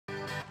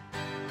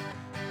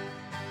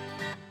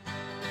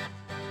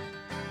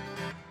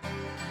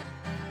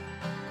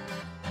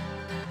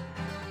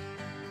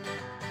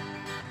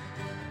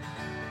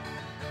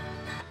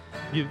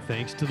Give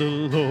thanks to the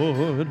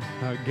Lord,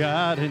 our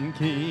God and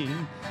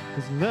King.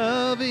 His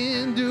love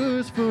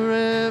endures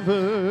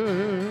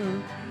forever.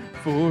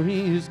 For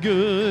he is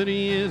good,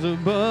 he is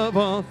above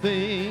all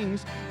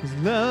things. His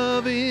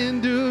love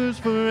endures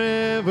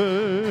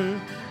forever.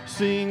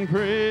 Sing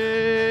praise,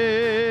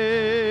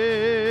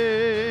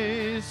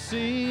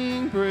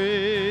 sing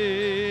praise.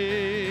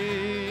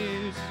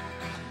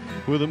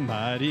 With a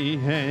mighty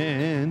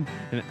hand,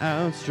 an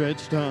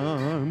outstretched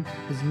arm,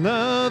 his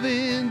love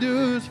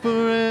endures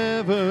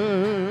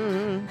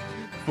forever.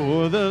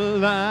 For the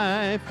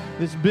life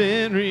that's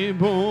been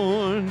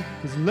reborn,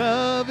 his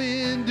love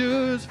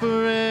endures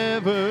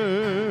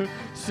forever.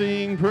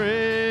 Sing praise,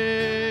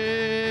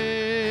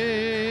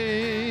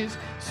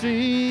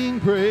 sing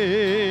praise,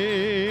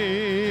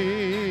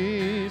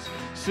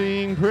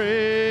 sing praise,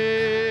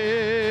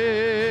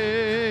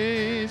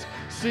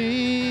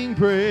 sing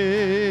praise.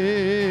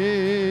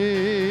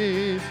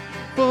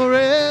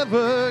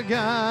 Forever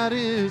God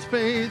is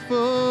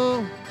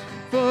faithful.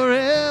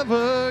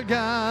 Forever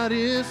God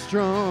is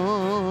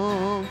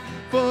strong.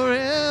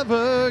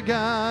 Forever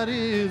God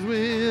is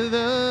with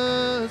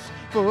us.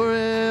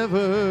 Forever,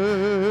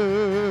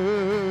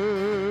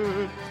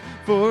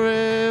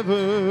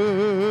 forever.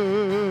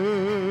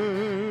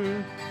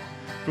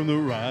 From the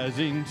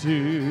rising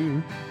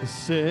to the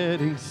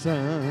setting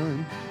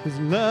sun, his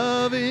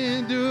love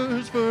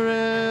endures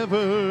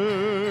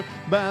forever.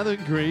 By the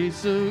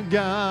grace of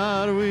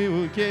God we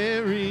will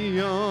carry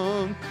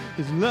on.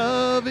 His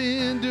love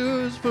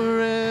endures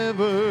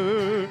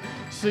forever.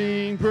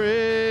 Sing praise,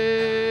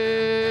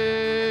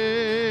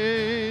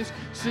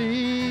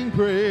 sing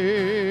praise,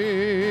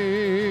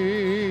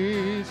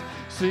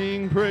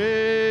 sing praise,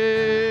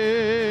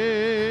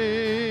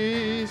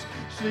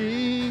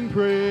 sing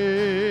praise.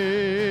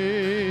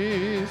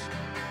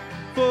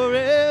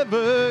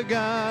 Forever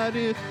God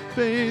is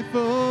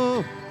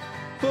faithful.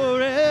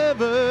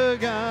 Forever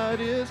God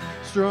is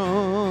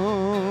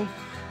strong.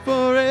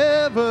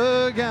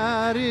 Forever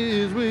God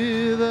is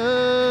with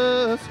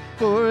us.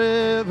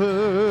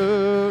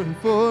 Forever,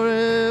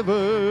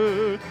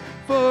 forever,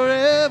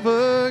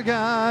 forever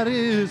God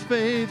is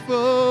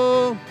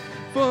faithful.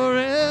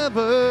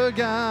 Forever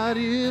God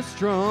is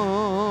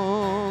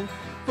strong.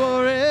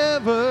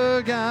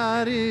 Forever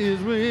God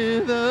is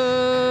with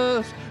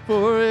us.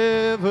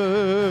 Forever,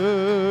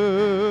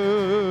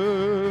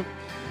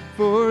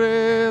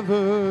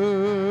 forever.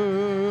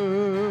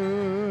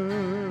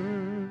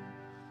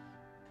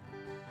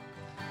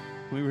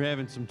 We were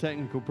having some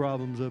technical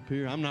problems up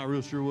here. I'm not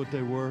real sure what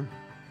they were,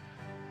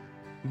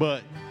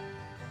 but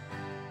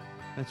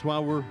that's why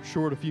we're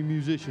short a few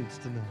musicians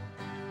tonight.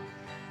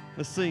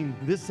 Let's sing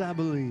This I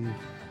Believe.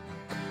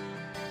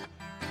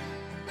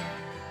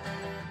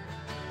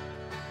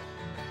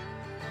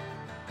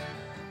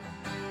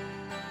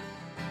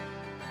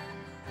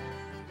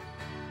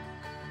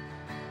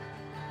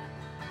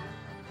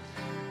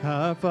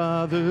 Our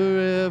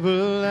Father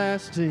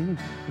everlasting,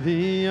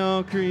 the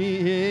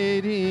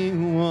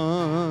all-creating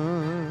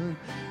one,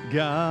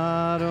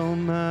 God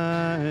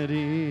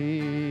Almighty,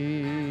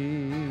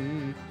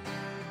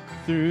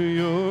 through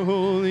your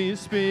Holy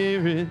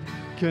Spirit,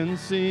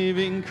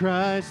 conceiving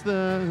Christ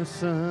the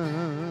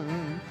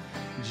Son,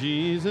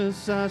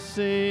 Jesus our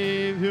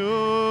Savior.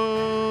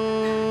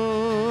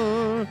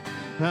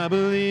 I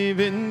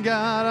believe in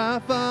God our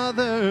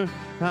Father,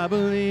 I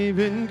believe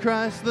in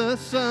Christ the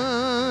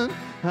Son,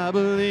 I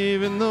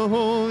believe in the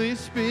Holy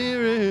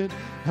Spirit.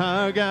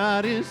 Our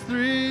God is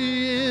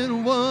three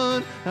in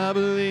one. I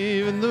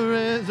believe in the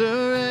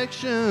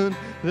resurrection,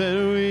 that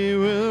we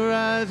will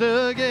rise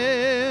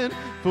again.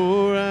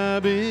 For I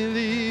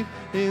believe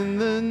in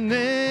the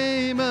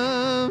name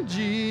of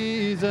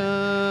Jesus,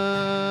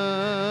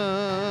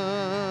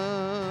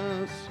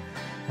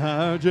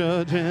 our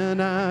judge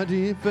and our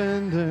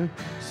defender,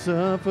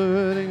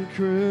 suffered and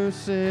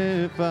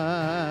crucified.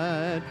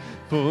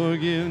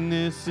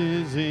 Forgiveness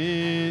is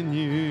in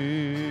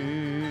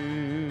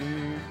you.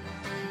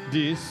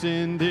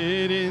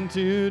 Descended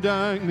into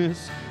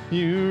darkness,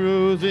 you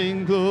rose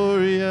in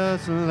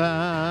glorious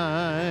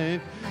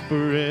light,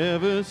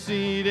 forever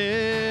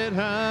seated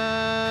high.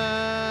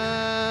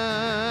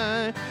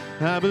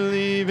 I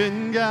believe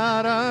in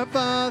God our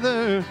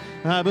Father,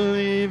 I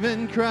believe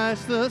in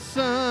Christ the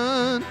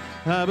Son,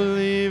 I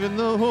believe in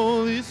the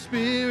Holy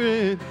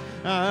Spirit.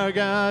 Our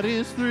God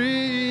is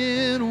three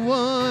in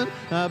one.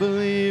 I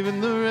believe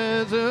in the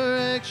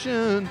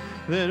resurrection,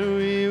 that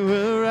we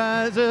will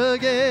rise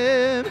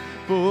again.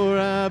 For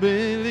I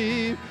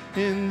believe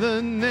in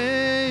the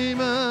name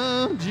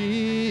of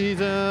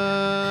Jesus.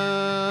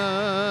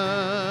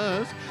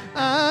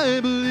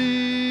 I believe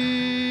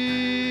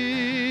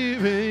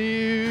in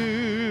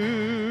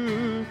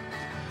you.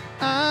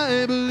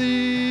 I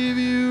believe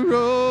you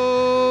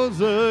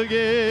rose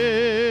again.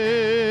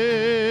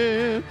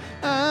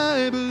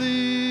 I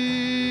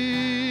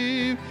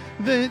believe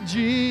that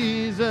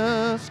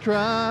Jesus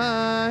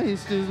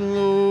Christ is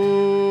Lord.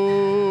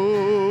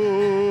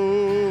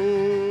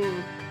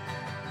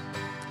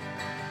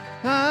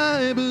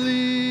 I believe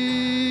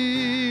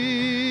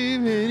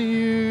in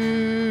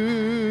you.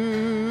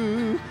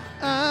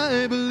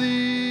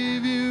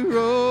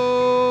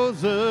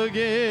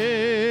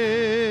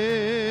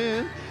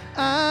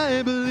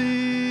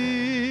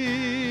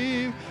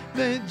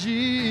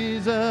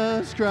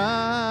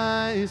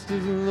 Christ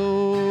is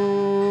Lord.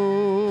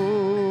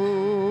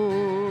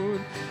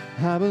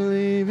 I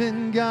believe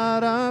in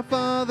God our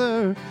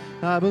Father.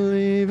 I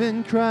believe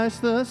in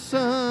Christ the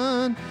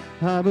Son.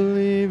 I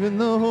believe in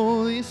the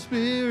Holy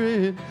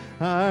Spirit.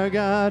 Our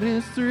God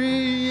is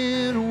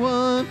 3 in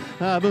 1.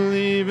 I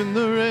believe in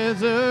the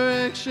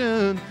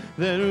resurrection,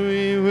 that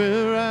we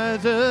will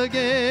rise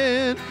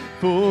again.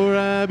 For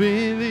I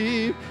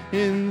believe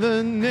in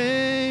the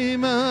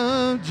name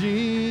of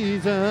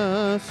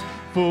Jesus.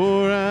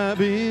 For I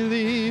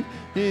believe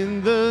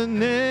in the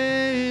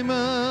name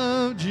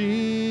of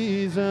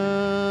Jesus.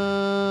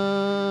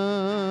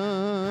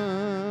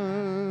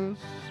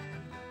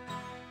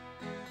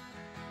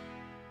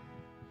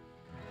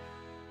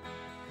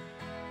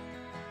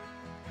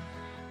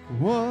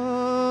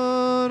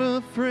 What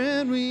a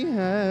friend we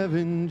have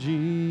in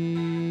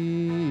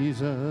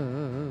Jesus.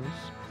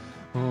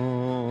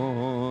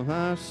 All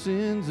our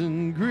sins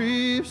and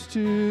griefs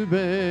to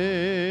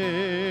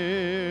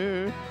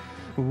bear.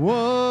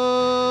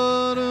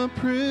 What a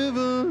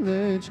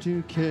privilege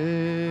to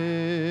carry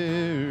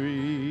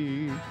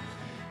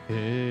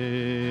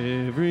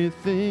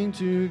everything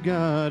to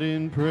God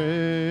in prayer.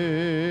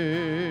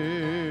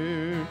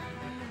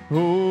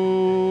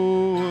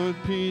 Oh,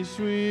 what peace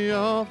we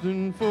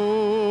often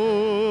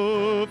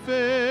forfeit.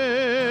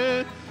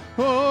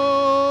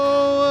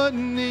 Oh, what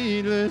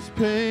needless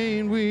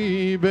pain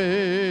we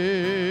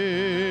bear.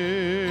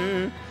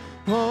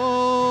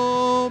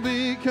 All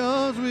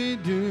because we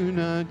do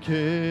not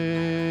carry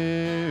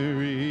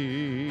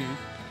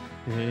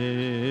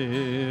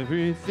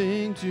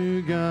everything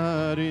to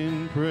God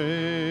in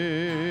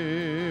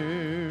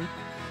prayer.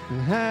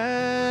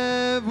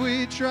 Have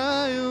we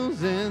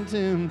trials and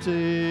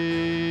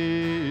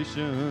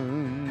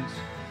temptations?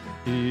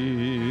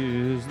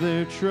 Is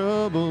there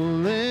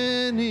trouble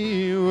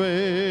anywhere?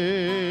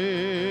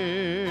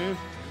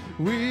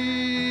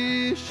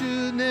 We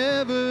should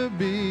never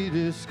be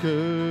discouraged.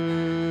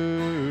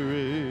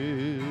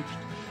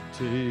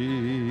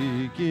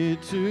 Take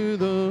it to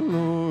the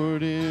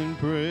Lord in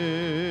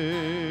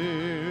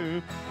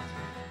prayer.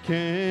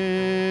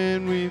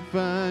 Can we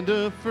find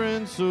a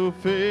friend so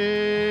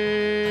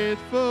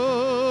faithful,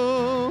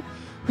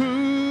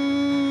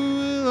 who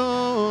will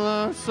all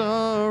our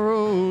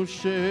sorrows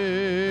share?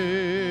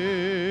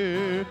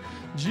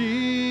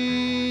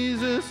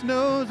 Jesus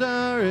knows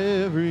our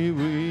every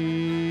weakness.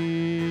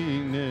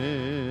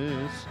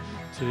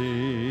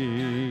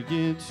 Take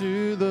it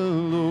to the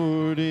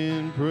Lord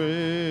in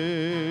prayer.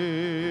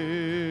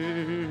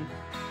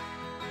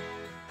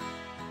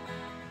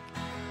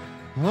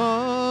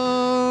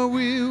 Are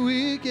we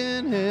weak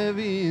and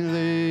heavy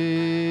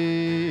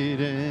laden,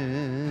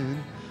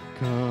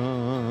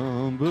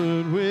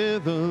 cumbered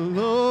with a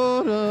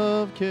load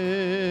of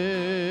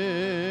care?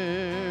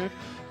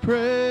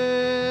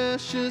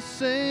 Precious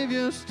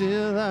Savior,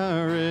 still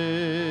our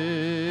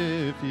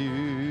refuge.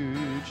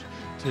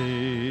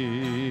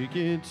 Take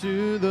it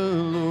to the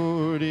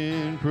Lord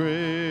in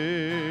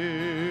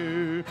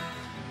prayer.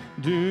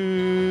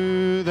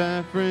 Do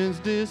thy friends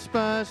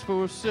despise,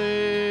 forsake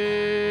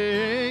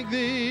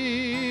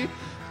thee?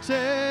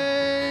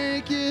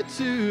 Take it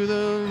to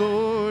the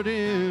Lord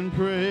in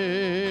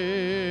prayer.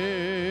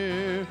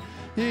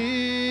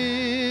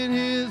 In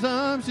his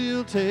arms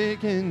he'll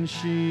take and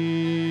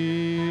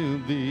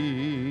shield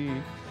thee.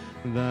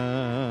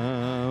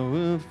 Thou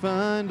wilt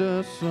find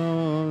us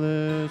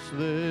solace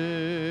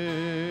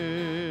there.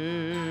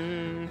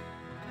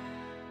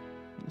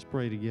 Let's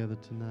pray together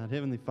tonight.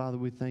 Heavenly Father,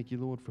 we thank you,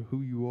 Lord, for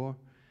who you are.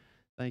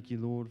 Thank you,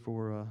 Lord,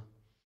 for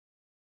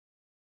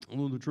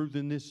Lord, the truth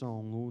in this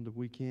song, Lord, that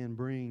we can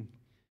bring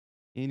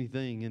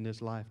anything in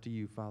this life to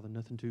you, Father.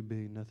 Nothing too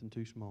big, nothing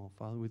too small.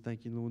 Father, we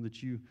thank you, Lord,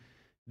 that you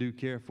do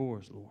care for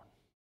us, Lord.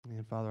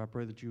 And Father, I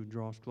pray that you would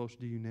draw us closer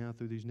to you now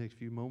through these next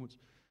few moments.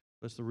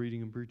 Bless the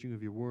reading and preaching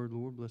of your word,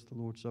 Lord. Bless the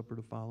Lord's Supper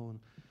to follow. And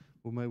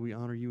well, may we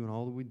honor you in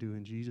all that we do.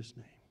 In Jesus'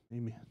 name,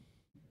 amen.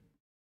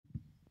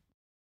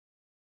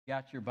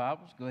 Got your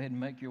Bibles? Go ahead and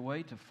make your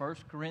way to 1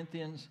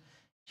 Corinthians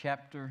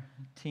chapter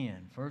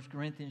 10. 1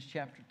 Corinthians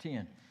chapter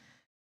 10.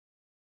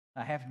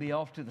 I have to be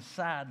off to the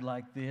side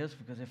like this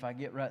because if I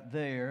get right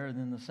there,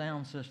 then the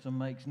sound system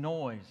makes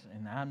noise.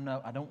 And I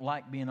don't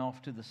like being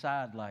off to the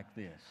side like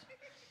this.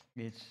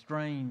 It's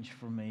strange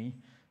for me.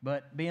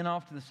 But being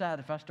off to the side,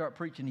 if I start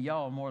preaching to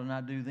y'all more than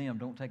I do them,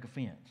 don't take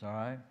offense, all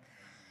right?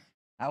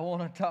 I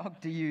want to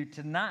talk to you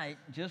tonight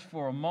just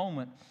for a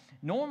moment.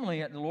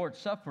 Normally at the Lord's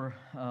Supper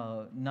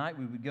night,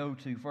 we would go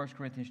to 1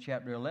 Corinthians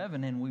chapter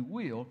 11, and we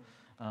will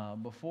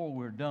before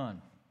we're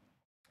done.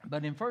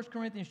 But in 1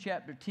 Corinthians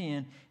chapter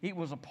 10, it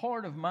was a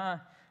part of my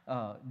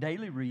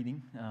daily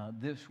reading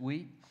this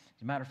week.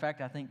 As a matter of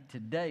fact, I think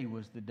today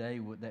was the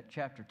day that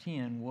chapter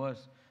 10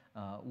 was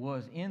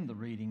in the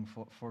reading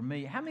for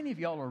me. How many of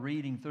y'all are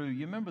reading through?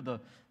 You remember the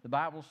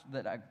Bibles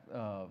that I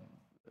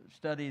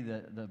study,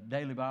 the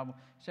daily Bible?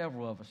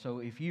 Several of us. So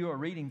if you are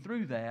reading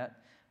through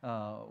that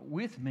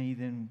with me,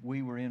 then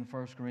we were in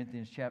 1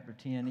 Corinthians chapter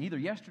 10 either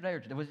yesterday or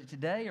today. Was it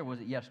today or was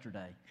it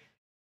yesterday?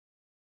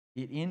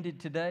 It ended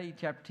today.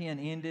 Chapter 10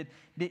 ended.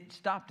 It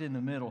stopped in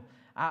the middle.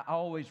 I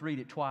always read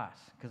it twice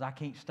because I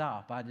can't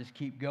stop. I just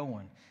keep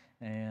going.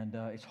 And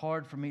it's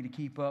hard for me to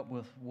keep up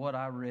with what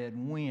I read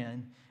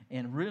when,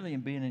 and really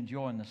being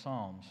enjoying the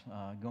Psalms,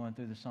 going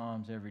through the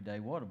Psalms every day.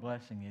 What a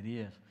blessing it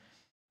is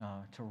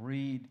to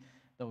read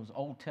those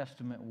Old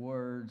Testament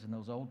words and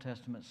those Old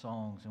Testament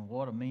songs, and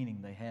what a meaning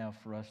they have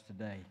for us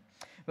today.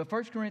 But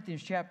 1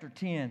 Corinthians chapter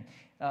 10,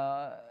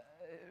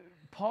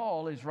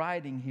 Paul is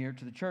writing here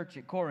to the church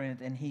at Corinth,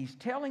 and he's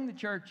telling the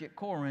church at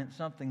Corinth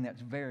something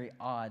that's very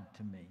odd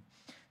to me.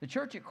 The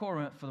church at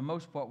Corinth, for the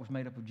most part, was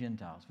made up of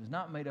Gentiles. It was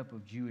not made up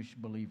of Jewish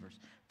believers.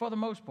 For the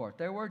most part,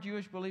 there were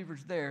Jewish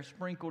believers there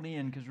sprinkled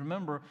in, because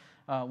remember,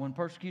 when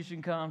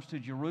persecution comes to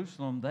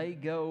Jerusalem, they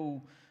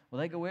go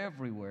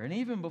everywhere. And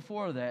even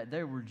before that,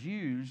 there were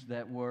Jews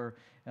that were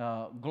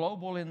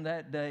global in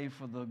that day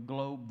for the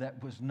globe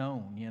that was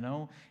known, you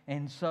know.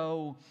 And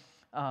so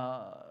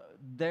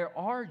there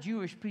are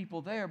Jewish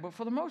people there, but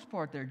for the most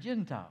part, they're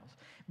Gentiles.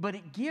 But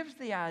it gives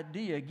the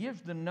idea,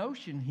 gives the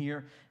notion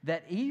here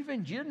that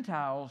even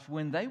Gentiles,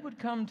 when they would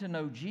come to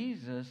know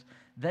Jesus,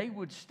 they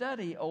would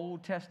study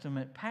Old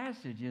Testament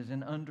passages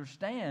and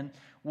understand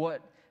where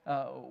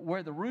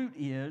the root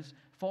is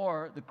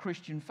for the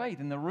Christian faith.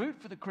 And the root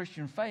for the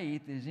Christian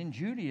faith is in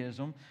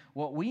Judaism,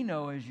 what we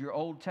know as your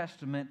Old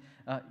Testament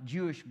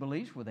Jewish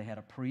beliefs, where they had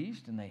a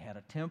priest and they had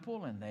a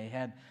temple and they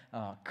had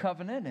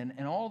covenant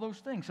and all those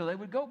things. So they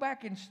would go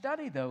back and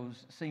study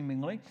those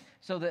seemingly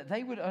so that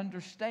they would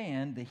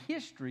understand the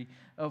history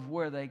of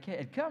where they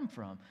had come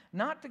from.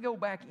 Not to go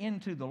back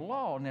into the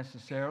law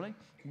necessarily.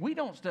 We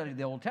don't study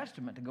the Old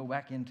Testament to go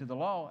back into the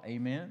law.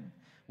 Amen.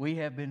 We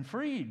have been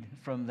freed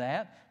from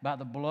that by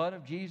the blood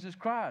of Jesus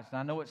Christ.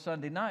 I know it's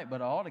Sunday night,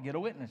 but I ought to get a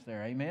witness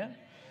there. Amen?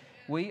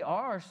 We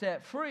are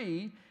set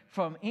free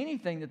from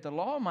anything that the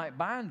law might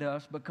bind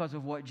us because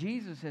of what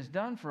Jesus has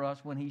done for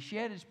us when he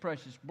shed his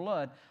precious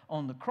blood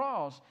on the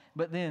cross,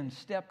 but then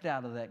stepped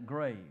out of that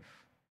grave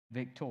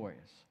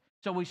victorious.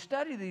 So we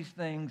study these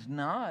things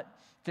not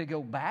to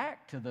go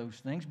back to those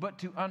things, but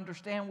to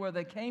understand where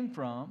they came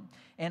from.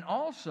 And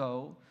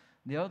also,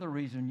 the other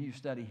reason you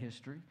study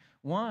history,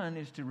 one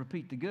is to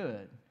repeat the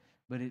good,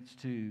 but it's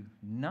to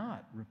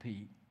not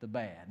repeat the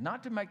bad,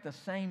 not to make the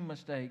same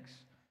mistakes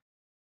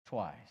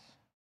twice.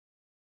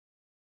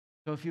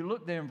 So if you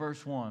look there in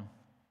verse 1,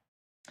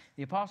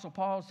 the Apostle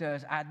Paul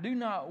says, I do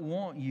not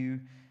want you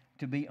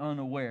to be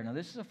unaware. Now,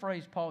 this is a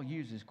phrase Paul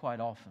uses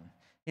quite often.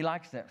 He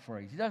likes that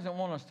phrase. He doesn't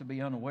want us to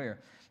be unaware.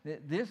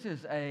 This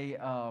is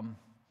an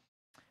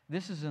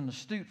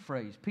astute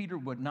phrase. Peter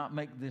would not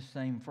make this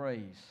same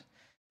phrase.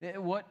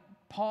 What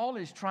Paul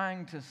is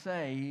trying to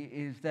say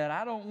is that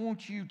I don't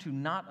want you to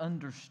not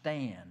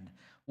understand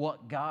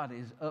what God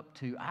is up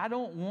to. I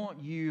don't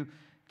want you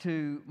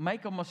to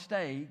make a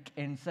mistake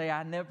and say,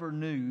 I never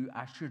knew,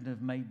 I shouldn't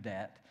have made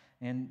that.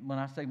 And when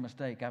I say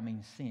mistake, I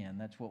mean sin.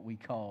 That's what we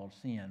call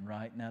sin,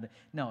 right? Now,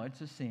 no,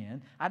 it's a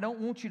sin. I don't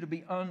want you to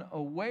be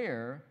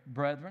unaware,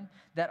 brethren,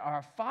 that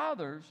our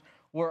fathers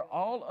were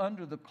all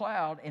under the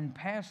cloud and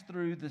passed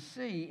through the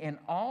sea, and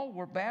all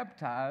were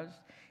baptized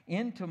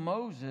into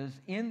Moses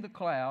in the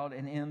cloud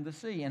and in the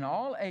sea. And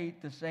all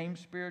ate the same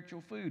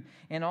spiritual food,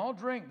 and all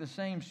drank the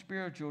same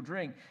spiritual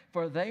drink,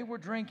 for they were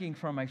drinking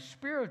from a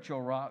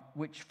spiritual rock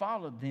which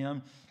followed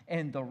them,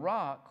 and the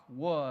rock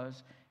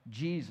was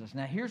Jesus.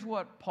 Now, here's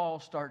what Paul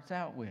starts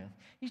out with.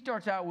 He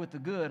starts out with the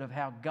good of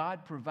how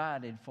God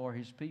provided for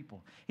his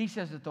people. He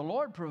says that the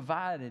Lord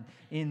provided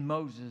in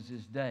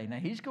Moses' day. Now,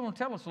 he's going to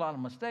tell us a lot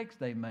of mistakes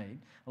they made,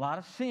 a lot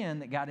of sin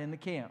that got in the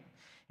camp.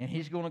 And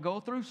he's going to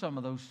go through some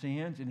of those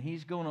sins, and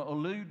he's going to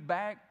allude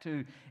back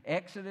to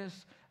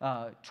Exodus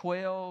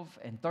 12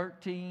 and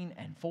 13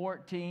 and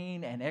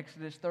 14 and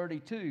Exodus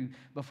 32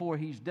 before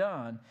he's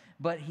done.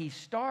 But he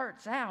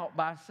starts out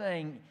by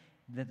saying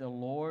that the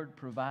Lord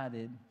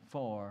provided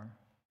for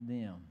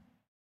them.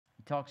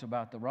 He talks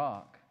about the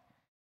rock.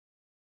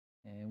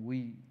 And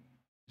we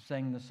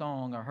sang the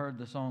song, I heard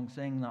the song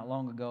sing not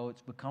long ago.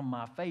 It's become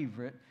my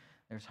favorite.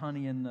 There's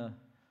honey in the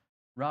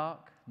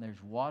rock, and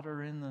there's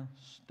water in the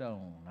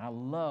stone. I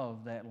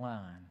love that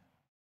line.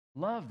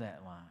 Love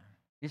that line.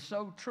 It's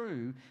so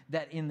true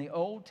that in the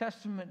Old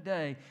Testament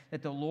day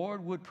that the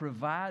Lord would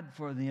provide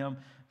for them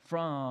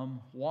from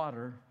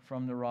water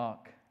from the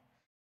rock.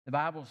 The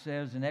Bible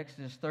says in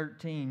Exodus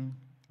 13,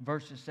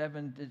 verses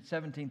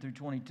 17 through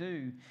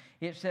 22,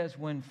 it says,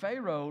 when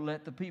Pharaoh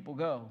let the people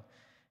go,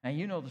 and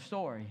you know the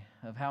story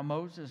of how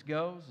Moses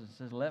goes. It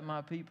says, let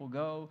my people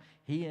go.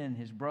 He and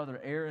his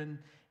brother Aaron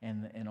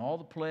and all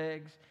the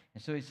plagues.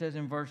 And so he says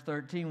in verse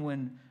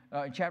 13,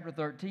 chapter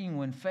 13,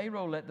 when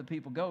Pharaoh let the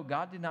people go,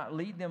 God did not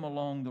lead them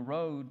along the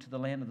road to the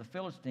land of the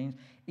Philistines,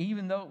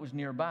 even though it was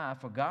nearby.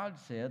 For God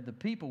said, the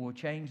people will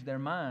change their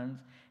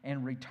minds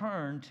and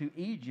return to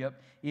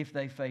Egypt if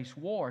they face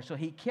war. So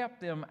he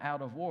kept them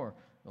out of war.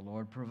 The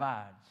Lord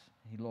provides.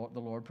 The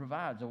Lord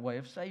provides a way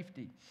of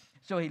safety.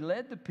 So he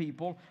led the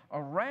people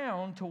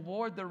around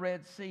toward the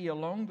Red Sea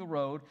along the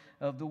road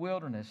of the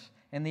wilderness.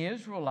 And the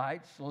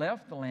Israelites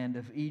left the land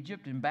of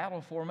Egypt in battle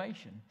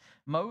formation.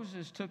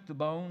 Moses took the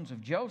bones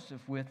of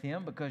Joseph with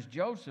him because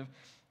Joseph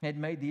had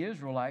made the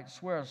Israelites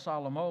swear a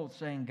solemn oath,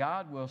 saying,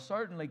 God will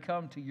certainly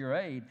come to your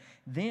aid.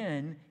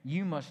 Then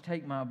you must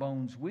take my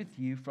bones with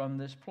you from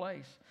this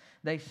place.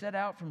 They set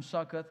out from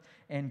Succoth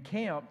and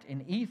camped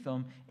in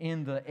Etham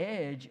in the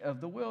edge of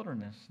the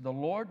wilderness. The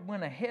Lord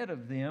went ahead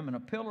of them in a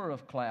pillar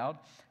of cloud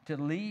to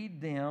lead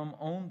them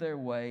on their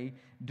way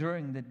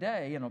during the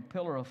day, and a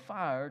pillar of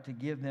fire to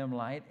give them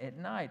light at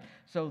night,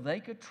 so they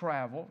could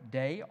travel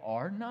day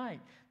or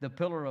night. The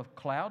pillar of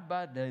cloud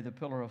by day, the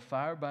pillar of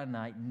fire by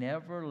night,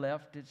 never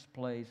left its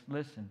place,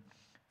 listen,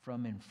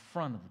 from in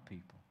front of the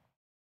people.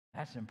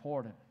 That's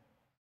important.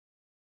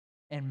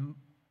 And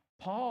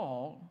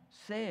Paul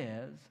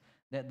says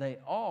that they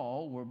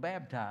all were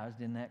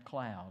baptized in that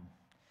cloud.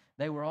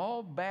 They were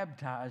all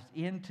baptized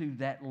into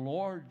that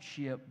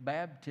lordship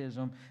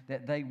baptism,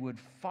 that they would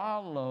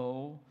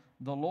follow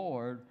the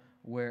Lord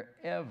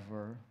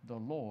wherever the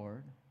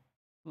Lord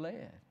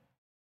led.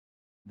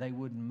 They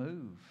wouldn't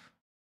move.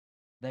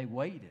 They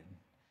waited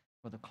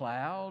for the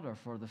cloud or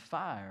for the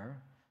fire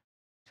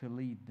to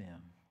lead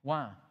them.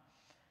 Why?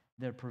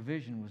 Their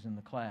provision was in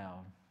the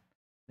cloud.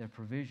 Their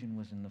provision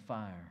was in the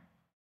fire.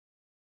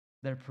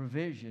 Their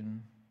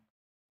provision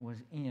was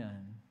in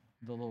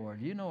the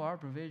Lord. You know, our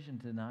provision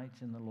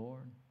tonight's in the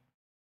Lord.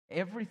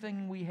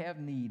 Everything we have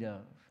need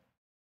of,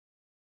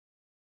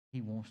 He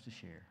wants to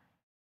share.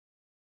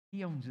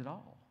 He owns it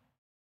all.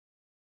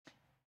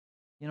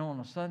 You know, on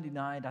a Sunday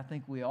night, I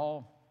think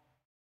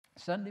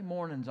Sunday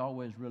morning's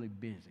always really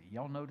busy.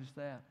 Y'all notice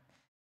that?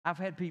 I've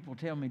had people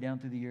tell me down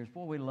through the years,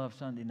 boy, we love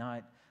Sunday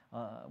night.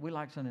 We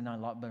like Sunday night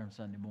a lot better than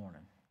Sunday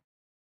morning.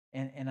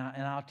 And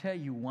I'll tell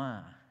you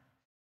why.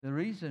 The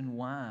reason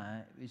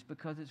why is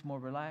because it's more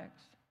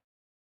relaxed.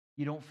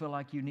 You don't feel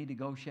like you need to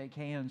go shake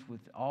hands with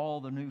all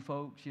the new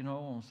folks, you know,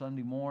 on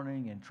Sunday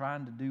morning and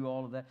trying to do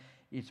all of that.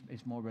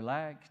 It's more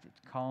relaxed. It's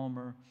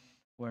calmer.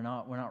 We're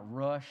not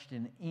rushed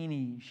in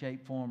any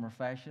shape, form, or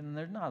fashion. And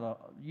there's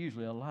not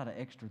usually a lot of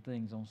extra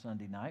things on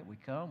Sunday night. We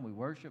come, we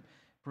worship,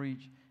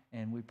 preach,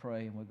 and we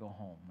pray, and we go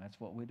home. That's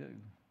what we do.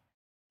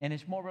 And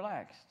it's more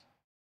relaxed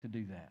to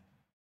do that.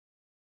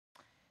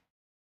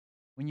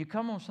 When you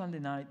come on Sunday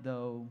night,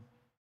 though,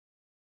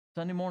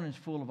 Sunday morning is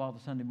full of all the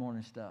Sunday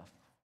morning stuff.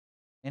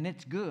 And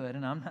it's good,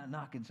 and I'm not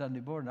knocking Sunday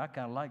morning. I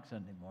kind of like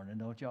Sunday morning,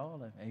 don't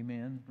y'all?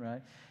 Amen,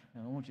 right? I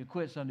don't want you to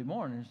quit Sunday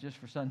mornings just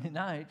for Sunday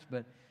nights,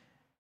 but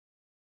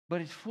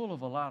it's full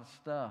of a lot of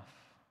stuff.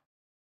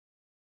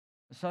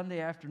 Sunday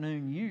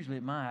afternoon, usually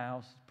at my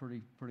house,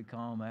 is pretty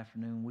calm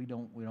afternoon. We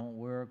don't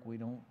work, we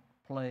don't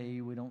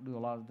play, we don't do a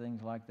lot of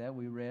things like that.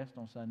 We rest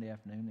on Sunday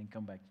afternoon and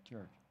come back to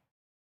church.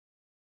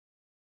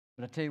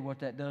 But I tell you what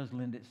that does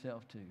lend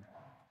itself to,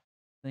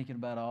 thinking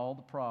about all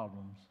the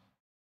problems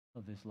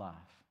of this life.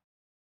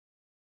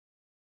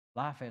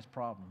 Life has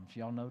problems.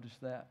 Y'all notice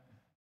that?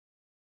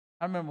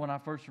 I remember when I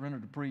first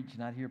surrendered to preach,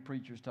 and I'd hear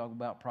preachers talk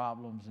about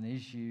problems and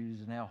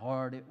issues and how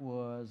hard it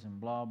was and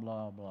blah,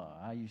 blah, blah.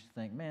 I used to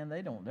think, man,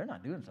 they're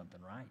not doing something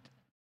right.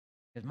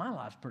 Because my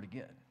life's pretty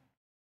good.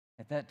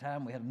 At that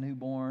time, we had a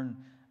newborn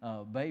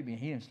baby,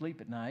 and he didn't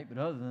sleep at night. But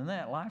other than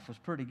that, life was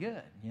pretty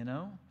good, you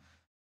know.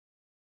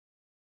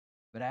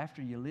 But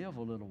after you live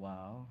a little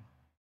while,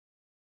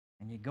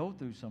 and you go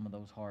through some of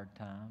those hard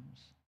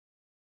times,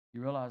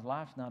 you realize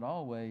life's not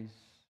always,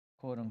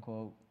 quote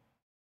unquote,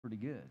 pretty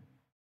good.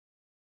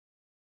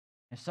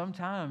 And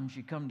sometimes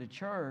you come to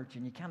church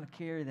and you kind of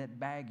carry that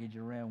baggage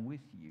around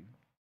with you.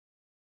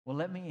 Well,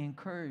 let me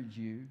encourage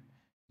you,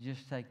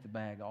 just take the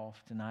bag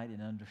off tonight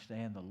and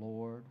understand the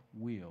Lord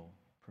will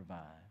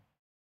provide.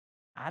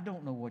 I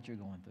don't know what you're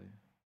going through.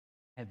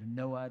 I have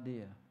no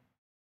idea.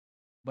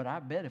 But I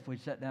bet if we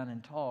sat down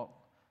and talked,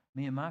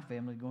 me and my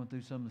family are going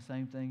through some of the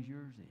same things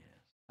yours is.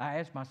 I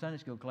asked my Sunday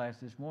school class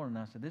this morning,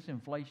 I said, this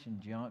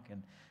inflation junk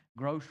and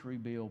grocery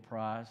bill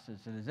price,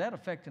 I said, is that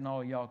affecting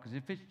all y'all? Because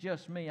if it's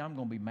just me, I'm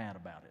going to be mad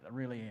about it. I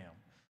really am.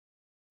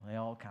 They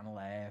all kind of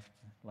laughed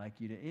like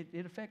you did.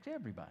 It affects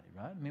everybody,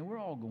 right? I mean, we're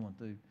all going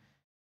through.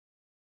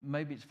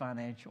 Maybe it's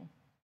financial.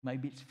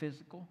 Maybe it's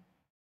physical.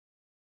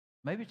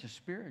 Maybe it's a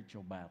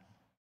spiritual battle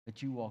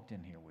that you walked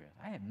in here with.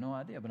 I have no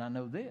idea, but I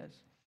know this.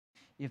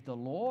 If the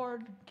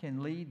Lord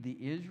can lead the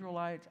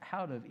Israelites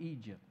out of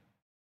Egypt,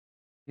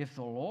 if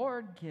the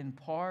Lord can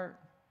part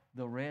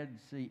the Red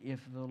Sea, if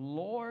the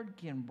Lord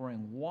can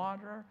bring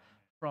water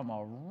from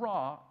a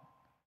rock,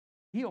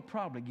 He'll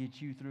probably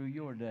get you through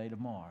your day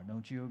tomorrow.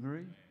 Don't you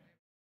agree?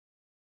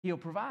 He'll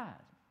provide.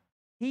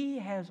 He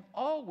has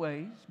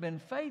always been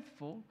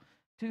faithful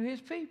to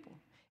His people,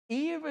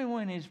 even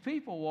when His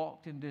people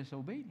walked in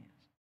disobedience.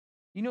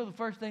 You know the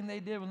first thing they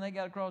did when they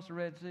got across the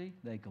Red Sea?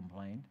 They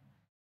complained.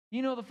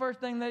 You know the first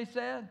thing they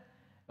said?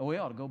 Oh, we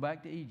ought to go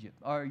back to Egypt.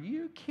 Are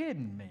you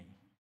kidding me?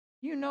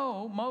 You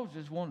know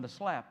Moses wanted to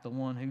slap the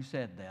one who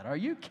said that. Are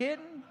you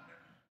kidding?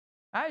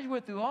 I just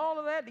went through all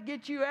of that to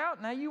get you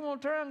out. Now you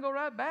want to turn and go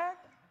right back?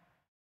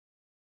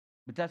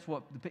 But that's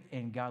what,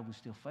 and God was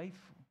still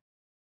faithful.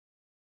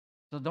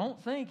 So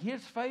don't think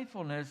His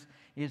faithfulness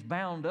is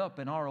bound up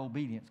in our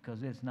obedience,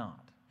 because it's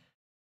not.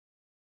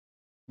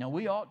 Now,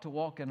 we ought to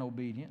walk in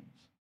obedience,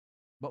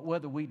 but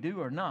whether we do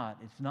or not,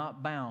 it's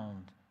not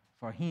bound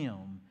for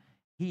Him.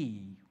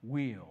 He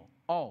will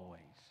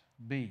always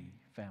be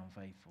found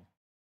faithful.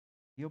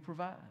 He'll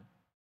provide.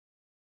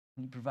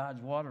 He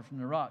provides water from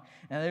the rock.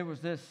 Now, there was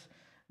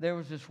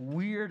this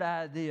weird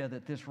idea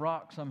that this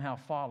rock somehow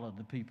followed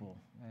the people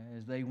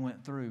as they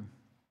went through.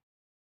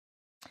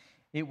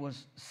 It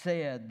was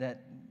said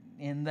that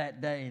in that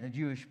day, the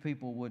Jewish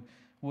people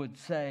would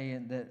say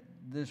that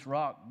this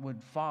rock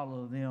would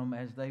follow them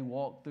as they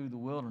walked through the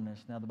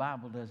wilderness. Now, the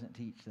Bible doesn't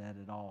teach that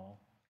at all.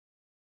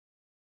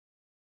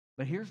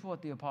 But here's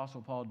what the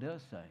Apostle Paul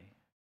does say.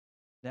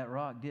 That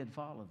rock did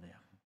follow them.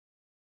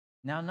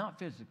 Now, not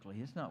physically.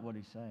 It's not what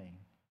he's saying.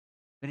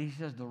 But he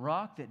says the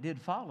rock that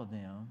did follow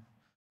them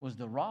was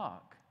the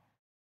rock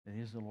that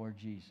is the Lord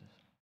Jesus.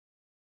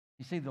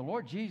 You see, the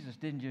Lord Jesus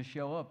didn't just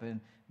show up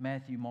in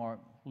Matthew, Mark,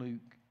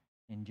 Luke,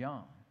 and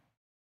John.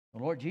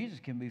 The Lord Jesus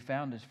can be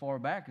found as far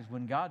back as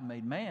when God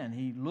made man.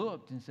 He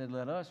looked and said,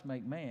 let us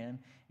make man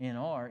in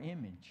our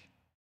image.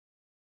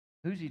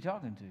 Who's He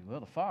talking to? Well,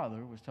 the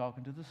Father was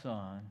talking to the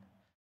Son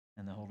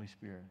and the Holy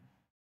Spirit.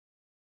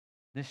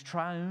 This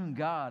triune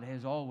God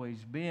has always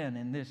been,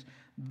 and this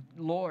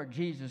Lord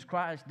Jesus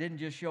Christ didn't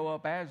just show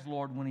up as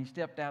Lord when He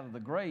stepped out of the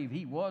grave.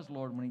 He was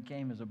Lord when He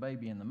came as a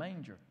baby in the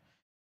manger.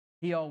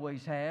 He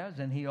always has,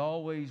 and He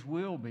always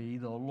will be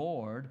the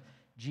Lord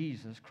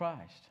Jesus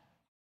Christ.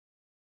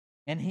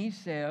 And he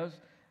says,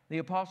 the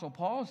Apostle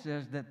Paul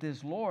says that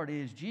this Lord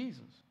is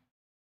Jesus.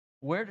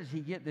 Where does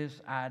he get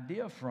this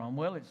idea from?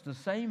 Well, it's the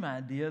same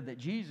idea that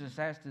Jesus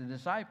asked the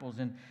disciples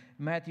in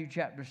Matthew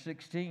chapter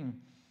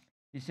 16.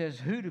 He says,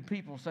 who do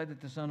people say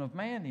that the Son of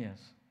Man is?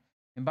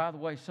 And by the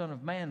way, Son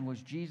of Man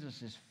was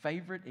Jesus'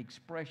 favorite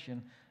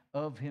expression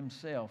of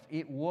Himself.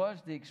 It was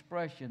the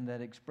expression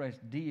that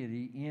expressed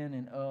deity in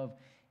and of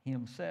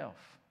Himself.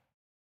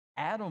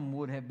 Adam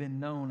would have been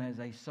known as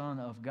a son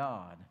of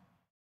God.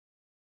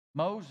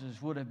 Moses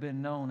would have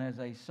been known as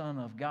a son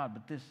of God.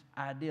 But this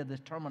idea, this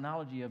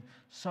terminology of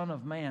Son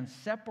of Man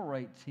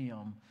separates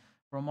Him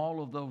from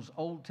all of those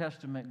Old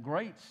Testament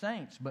great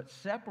saints, but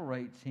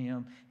separates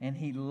Him, and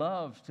He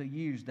loves to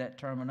use that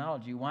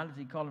terminology. Why does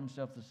He call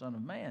Himself the Son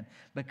of Man?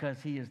 Because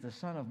He is the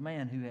Son of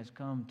Man who has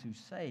come to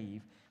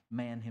save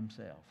man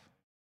himself.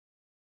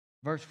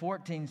 Verse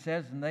 14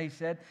 says, and they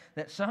said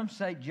that some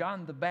say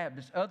John the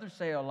Baptist, others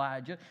say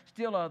Elijah,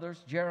 still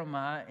others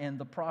Jeremiah and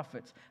the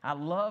prophets. I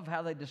love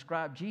how they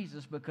describe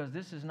Jesus, because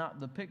this is not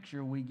the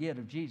picture we get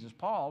of Jesus.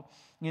 Paul,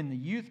 in the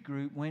youth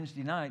group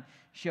Wednesday night,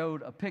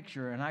 showed a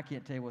picture, and I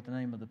can't tell you what the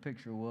name of the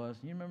picture was.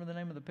 You remember the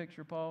name of the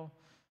picture, Paul?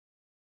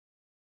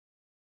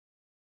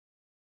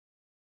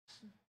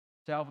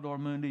 Salvador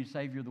Mundi,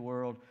 Savior of the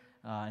World.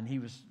 And he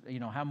was,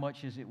 how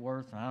much is it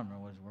worth? And I don't know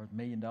what it's worth, $1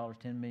 million,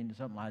 $10 million,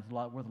 something like that.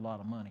 It's worth a lot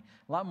of money.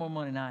 A lot more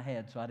money than I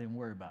had, so I didn't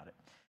worry about it.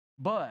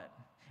 But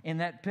in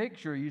that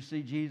picture, you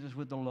see Jesus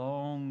with the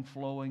long,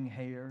 flowing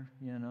hair,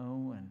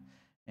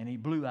 and he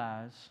blue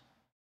eyes.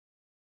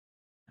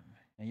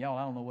 And y'all,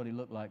 I don't know what he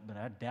looked like, but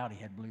I doubt he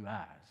had blue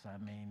eyes.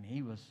 I mean,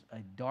 he was a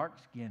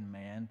dark-skinned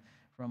man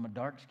from a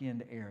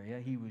dark-skinned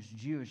area. He was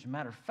Jewish.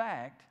 Matter of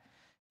fact,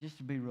 just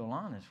to be real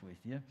honest with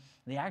you,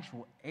 the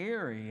actual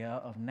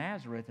area of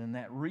Nazareth and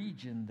that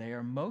region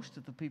there, most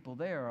of the people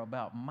there are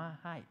about my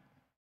height.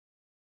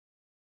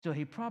 So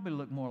he probably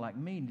looked more like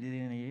me than did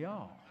any of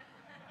y'all.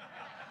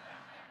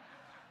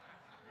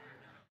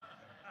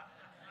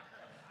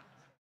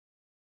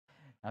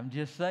 I'm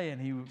just saying,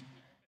 he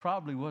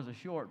probably was a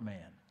short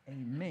man.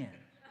 Amen.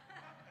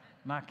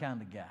 My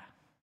kind of guy.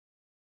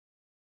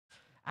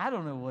 I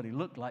don't know what he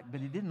looked like,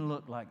 but he didn't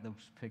look like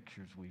those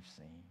pictures we've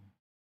seen.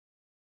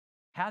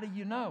 How do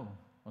you know?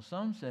 Well,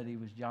 some said he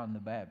was John the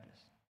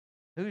Baptist.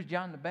 Who's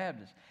John the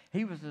Baptist?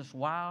 He was this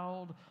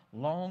wild,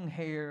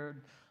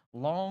 long-haired,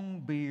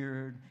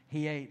 long-beard.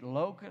 He ate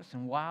locusts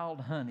and wild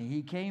honey.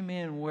 He came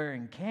in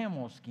wearing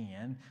camel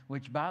skin,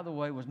 which, by the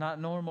way, was not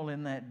normal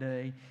in that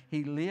day.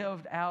 He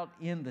lived out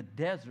in the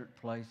desert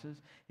places.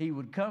 He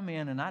would come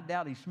in, and I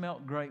doubt he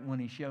smelt great when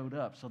he showed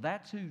up. So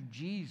that's who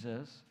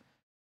Jesus,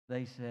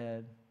 they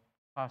said,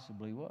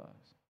 possibly was.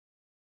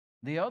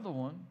 The other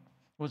one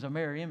was a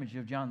mirror image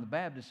of John the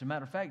Baptist. As a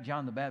matter of fact,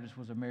 John the Baptist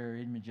was a mirror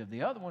image of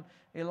the other one,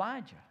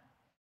 Elijah.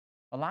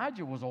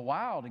 Elijah was a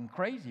wild and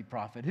crazy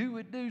prophet who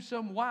would do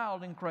some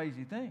wild and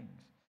crazy things.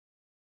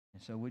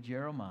 And so would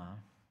Jeremiah,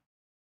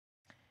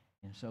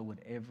 and so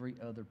would every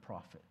other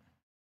prophet.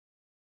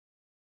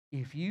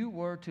 If you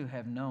were to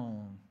have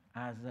known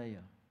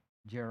Isaiah,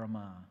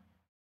 Jeremiah,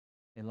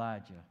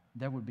 Elijah,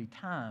 there would be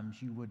times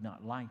you would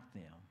not like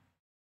them,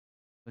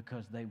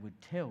 because they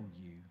would tell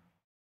you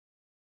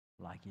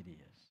like it is.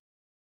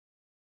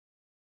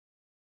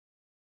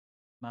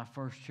 My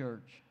first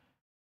church,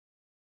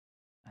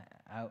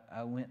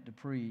 I went to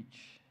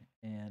preach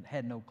and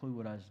had no clue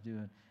what I was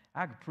doing.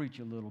 I could preach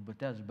a little, but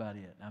that's about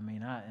it. I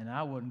mean,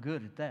 I wasn't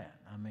good at that.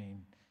 I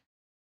mean,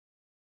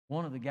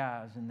 One of the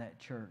guys in that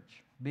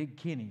church, Big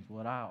Kenny's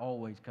what I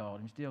always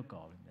called him, still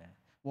call him that,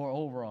 wore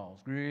overalls,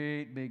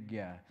 great big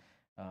guy.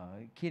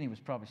 Kenny was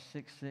probably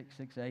 6'6",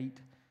 6'8".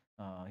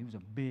 He was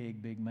a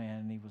big, big man,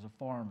 and he was a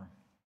farmer.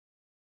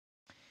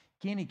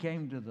 Kenny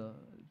came to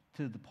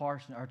the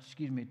parson, or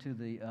excuse me, to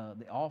the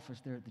office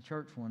there at the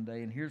church one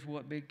day, and here's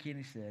what Big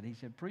Kenny said. He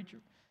said,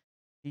 "Preacher,"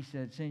 he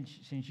said,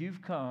 since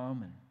you've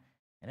come,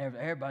 and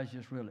everybody's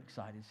just real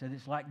excited. He said,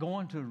 "It's like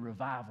going to a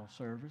revival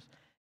service.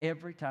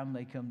 Every time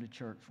they come to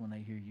church when they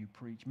hear you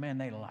preach, man,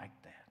 they like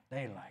that.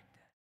 They like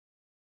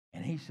that."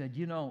 And he said,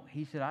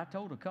 I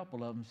told a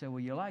couple of them, said, "Well,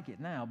 you like it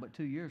now, but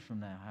 2 years from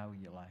now, how will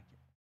you like it?"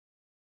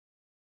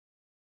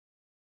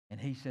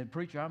 And he said,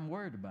 "Preacher, I'm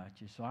worried about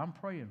you, so I'm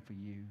praying for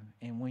you.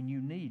 And when you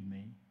need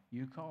me,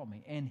 you call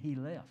me." And he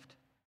left.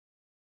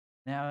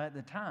 Now, at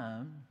the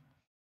time,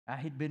 I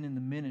had been in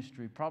the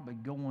ministry probably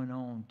going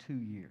on 2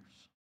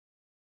 years.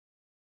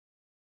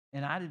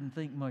 And I didn't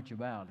think much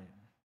about it.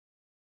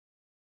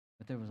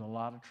 But there was a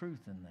lot of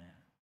truth in that.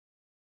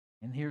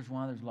 And here's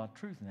why there's a lot of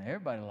truth in that.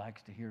 Everybody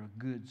likes to hear a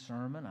good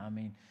sermon. I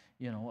mean,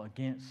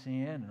 against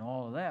sin and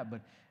all of that. But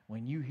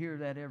when you hear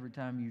that every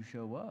time you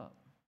show up,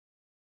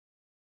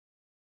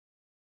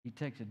 he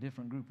takes a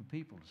different group of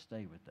people to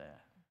stay with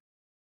that.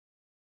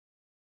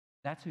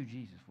 That's who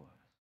Jesus was.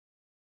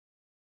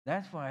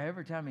 That's why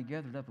every time he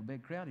gathered up a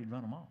big crowd, he'd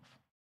run them off.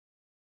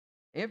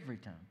 Every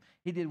time.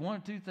 He did one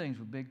of two things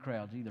with big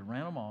crowds. Either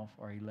ran them off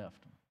or he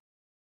left them.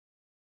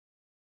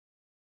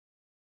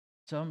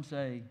 Some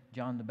say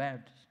John the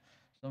Baptist.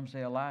 Some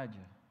say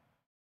Elijah.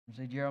 Some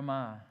say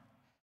Jeremiah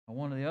or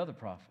one of the other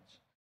prophets.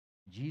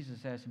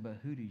 Jesus asked him, "But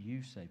who do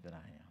you say that I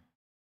am?"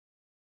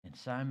 And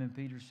Simon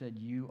Peter said,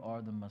 "You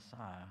are the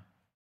Messiah,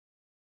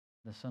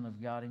 the Son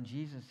of God." And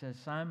Jesus says,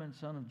 "Simon,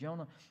 son of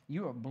Jonah,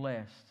 you are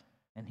blessed."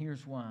 And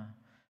here's why.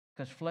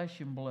 Because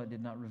flesh and blood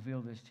did not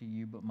reveal this to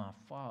you, but my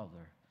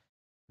Father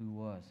who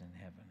was in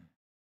heaven.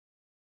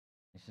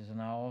 He says,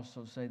 "And I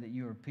also say that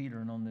you are Peter,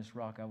 and on this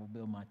rock I will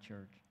build my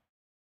church.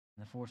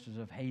 And the forces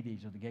of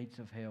Hades or the gates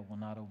of hell will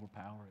not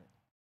overpower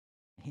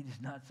it." He does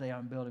not say,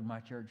 "I'm building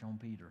my church on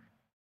Peter."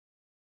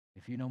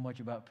 If you know much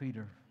about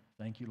Peter,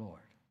 thank you,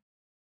 Lord.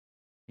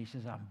 He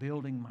says, "I'm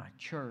building my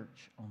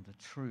church on the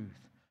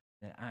truth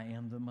that I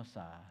am the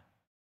Messiah,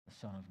 the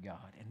Son of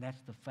God." And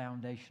that's the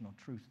foundational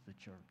truth of the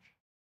church.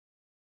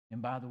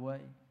 And by the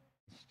way,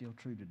 it's still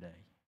true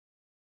today.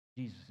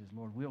 Jesus is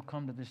Lord. We'll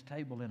come to this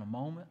table in a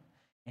moment,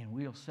 and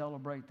we'll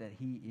celebrate that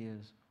he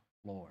is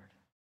Lord.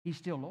 He's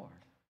still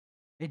Lord.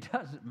 It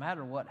doesn't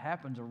matter what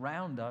happens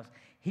around us.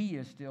 He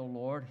is still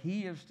Lord.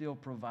 He is still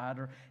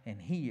provider, and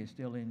he is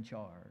still in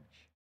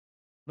charge.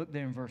 Look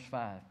there in verse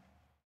 5.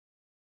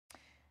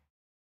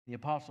 The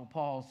Apostle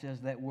Paul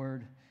says that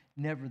word,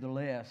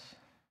 nevertheless.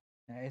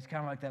 It's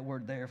kind of like that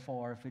word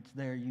therefore. If it's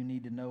there, you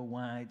need to know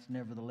why it's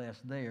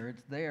nevertheless there.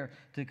 It's there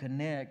to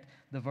connect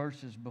the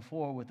verses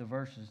before with the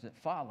verses that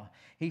follow.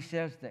 He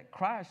says that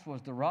Christ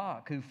was the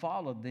rock who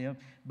followed them,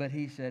 but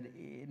he said,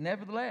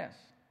 nevertheless,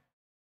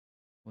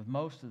 with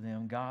most of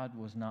them, God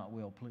was not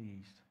well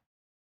pleased,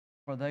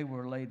 for they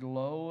were laid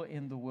low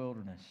in the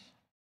wilderness.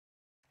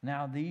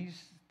 Now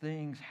these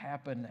things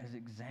happen as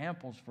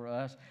examples for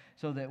us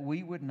so that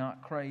we would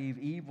not crave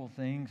evil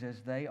things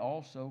as they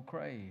also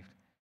craved.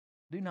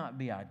 Do not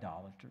be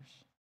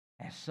idolaters,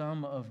 as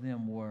some of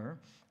them were.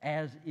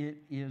 As it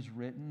is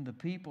written, the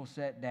people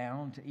sat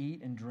down to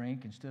eat and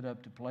drink and stood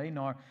up to play.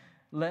 Nor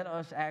let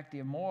us act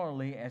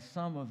immorally as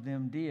some of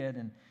them did,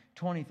 and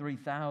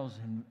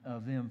 23,000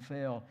 of them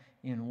fell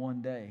in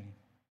one day.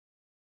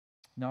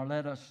 Nor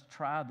let us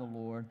try the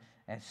Lord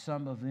as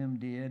some of them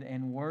did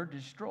and were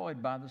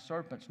destroyed by the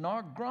serpents.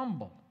 Nor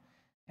grumble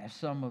as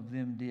some of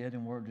them did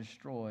and were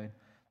destroyed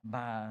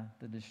by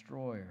the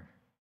destroyer.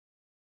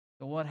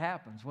 So what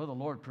happens? Well, the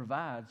Lord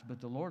provides,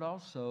 but the Lord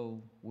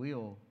also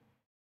will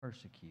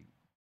persecute.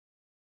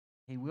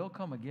 He will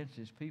come against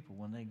his people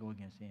when they go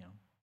against him.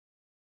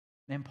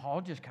 And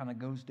Paul just kind of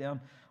goes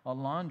down a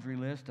laundry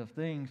list of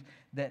things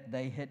that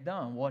they had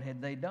done. What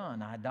had they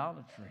done?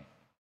 Idolatry.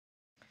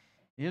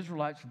 The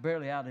Israelites were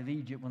barely out of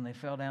Egypt when they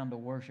fell down to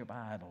worship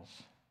idols.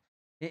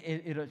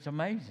 It's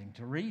amazing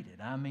to read it.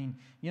 I mean,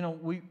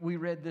 we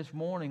read this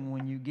morning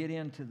when you get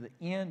into the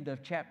end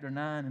of chapter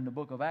 9 in the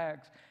book of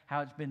Acts,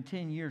 how it's been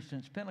 10 years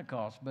since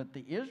Pentecost. But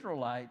the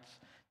Israelites,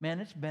 man,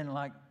 it's been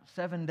like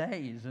 7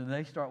 days and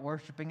they start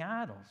worshiping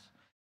idols.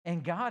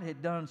 And God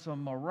had done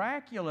some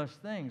miraculous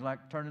things,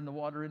 like turning the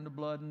water into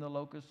blood and the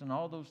locusts and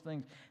all those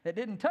things that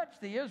didn't touch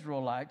the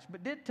Israelites,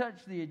 but did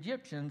touch the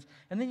Egyptians.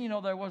 And then,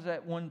 there was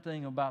that one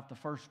thing about the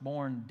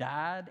firstborn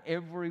died,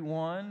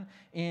 everyone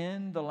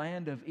in the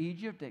land of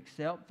Egypt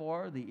except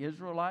for the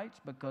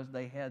Israelites, because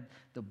they had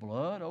the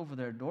blood over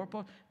their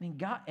doorpost.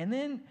 God, and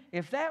then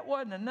if that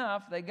wasn't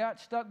enough, they got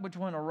stuck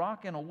between a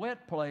rock and a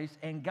wet place,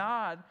 and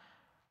God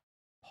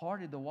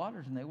parted the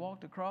waters, and they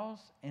walked across,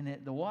 and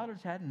the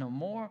waters had no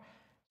more.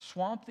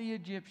 Swamped the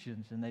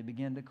Egyptians, and they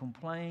began to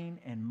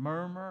complain and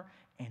murmur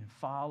and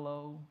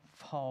follow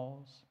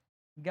false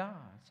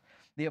gods.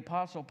 The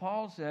Apostle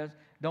Paul says,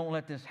 don't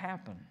let this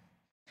happen.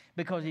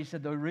 Because he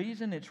said the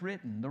reason it's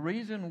written, the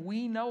reason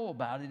we know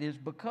about it is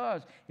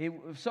because it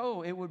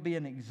would be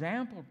an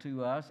example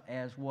to us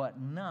as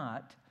what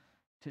not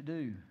to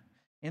do.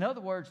 In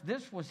other words,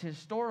 this was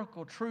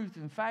historical truth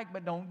in fact,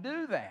 but don't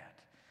do that.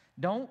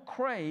 Don't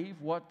crave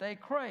what they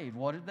craved.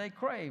 What did they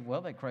crave?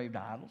 Well, they craved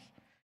idols.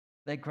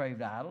 They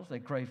craved idols. They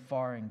craved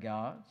foreign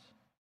gods.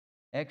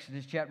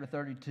 Exodus chapter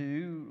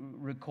 32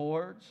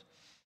 records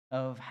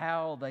of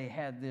how they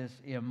had this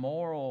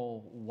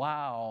immoral,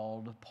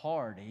 wild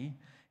party.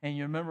 And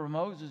you remember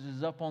Moses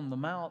is up on the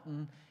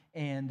mountain,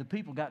 and the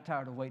people got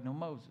tired of waiting on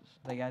Moses.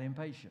 They got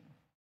impatient.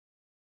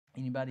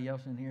 Anybody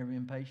else in here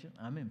impatient?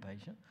 I'm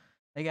impatient.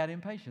 They got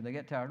impatient. They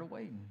got tired of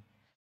waiting.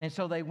 And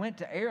so they went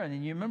to Aaron,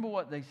 and you remember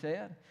what they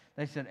said?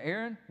 They said,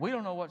 Aaron, we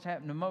don't know what's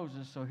happened to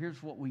Moses, so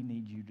here's what we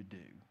need you to do.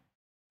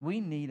 We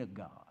need a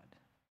God,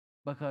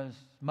 because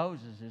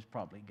Moses is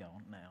probably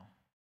gone now.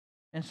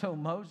 And so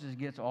Moses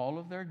gets all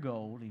of their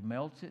gold, he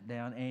melts it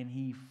down, and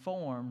he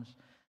forms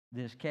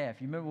this calf.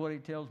 You remember what he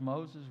tells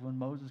Moses when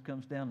Moses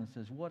comes down and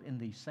says, what in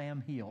the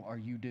Sam Hill are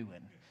you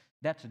doing?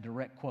 That's a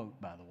direct quote,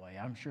 by the way.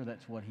 I'm sure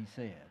that's what he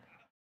said.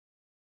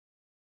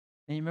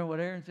 And you remember what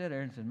Aaron said?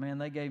 Aaron said, man,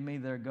 they gave me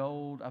their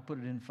gold. I put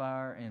it in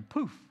fire, and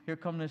poof, here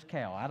come this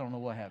cow. I don't know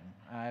what happened.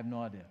 I have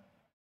no idea.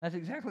 That's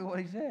exactly what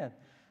he said.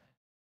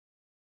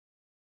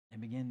 They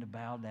began to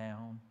bow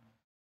down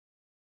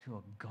to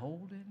a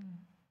golden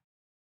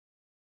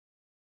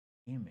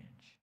image.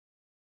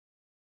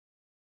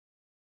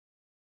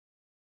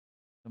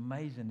 It's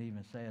amazing to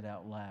even say it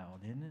out loud,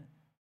 isn't it?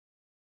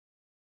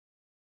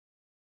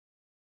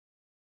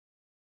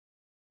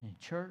 In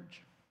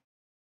church,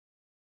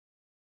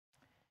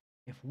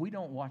 if we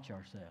don't watch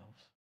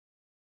ourselves,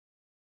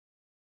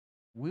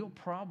 we'll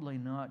probably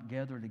not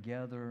gather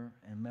together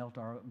and melt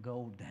our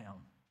gold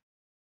down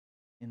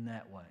in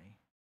that way.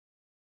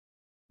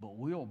 But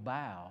we'll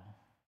bow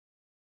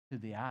to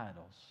the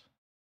idols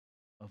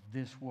of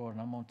this world.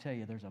 And I'm going to tell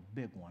you, there's a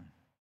big one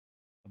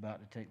about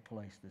to take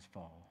place this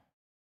fall.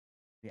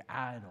 The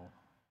idol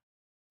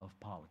of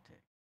politics.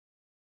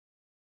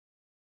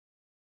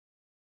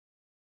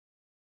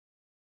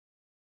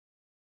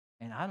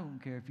 And I don't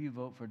care if you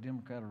vote for a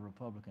Democrat or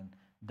Republican.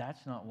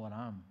 That's not what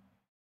I'm.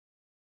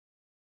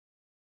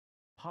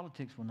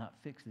 Politics will not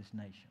fix this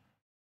nation.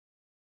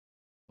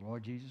 The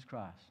Lord Jesus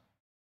Christ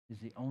is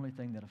the only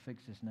thing that'll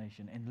fix this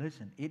nation. And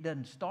listen, it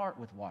doesn't start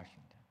with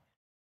Washington.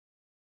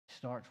 It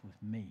starts with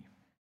me.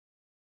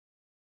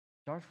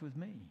 It starts with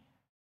me.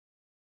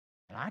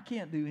 And I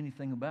can't do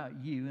anything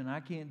about you, and I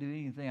can't do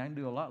anything. I can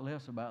do a lot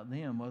less about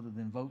them other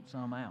than vote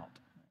some out.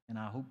 And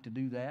I hope to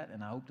do that,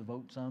 and I hope to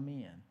vote some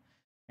in.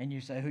 And you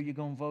say, who you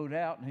going to vote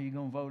out and who you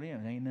going to vote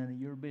in? It ain't none of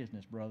your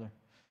business, brother.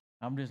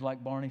 I'm just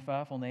like Barney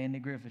Fife on the Andy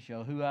Griffith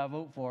Show. Who I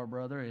vote for,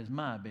 brother, is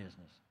my business.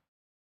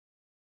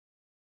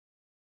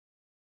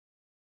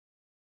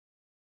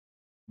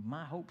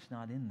 My hope's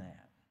not in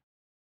that.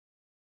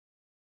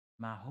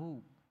 My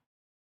hope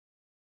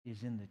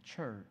is in the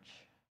church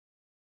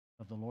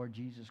of the Lord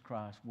Jesus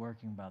Christ,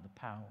 working by the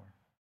power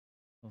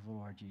of the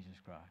Lord Jesus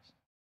Christ.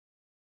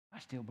 I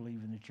still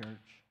believe in the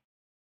church.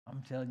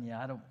 I'm telling you,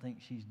 I don't think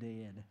she's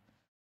dead.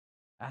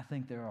 I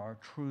think there are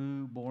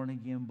true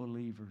born-again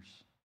believers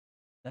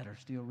that are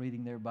still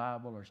reading their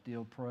Bible, or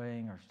still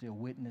praying, or still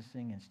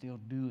witnessing, and still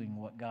doing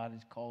what God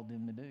has called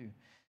them to do.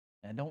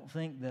 And don't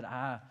think that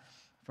I,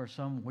 for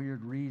some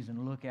weird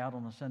reason, look out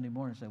on a Sunday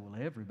morning and say,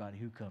 well, everybody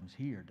who comes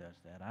here does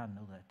that. I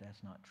know that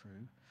that's not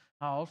true.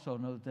 I also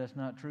know that that's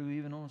not true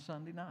even on a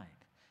Sunday night.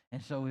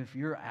 And so if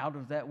you're out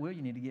of that will,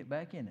 you need to get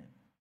back in it.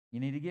 You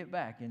need to get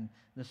back in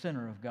the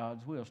center of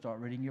God's will. Start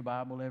reading your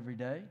Bible every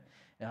day.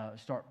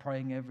 Start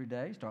praying every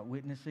day. Start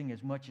witnessing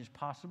as much as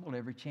possible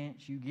every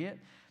chance you get.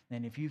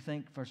 And if you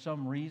think for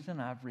some reason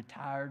I've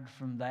retired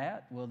from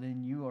that, well,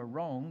 then you are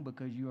wrong,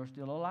 because you are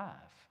still alive.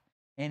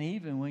 And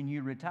even when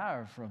you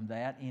retire from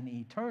that in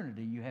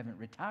eternity, you haven't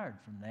retired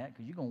from that,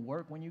 because you're going to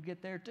work when you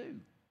get there too.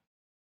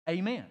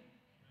 Amen.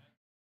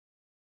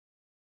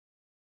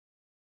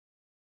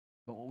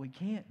 But what we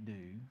can't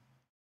do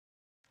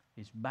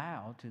is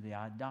bow to the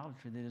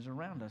idolatry that is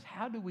around us.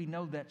 How do we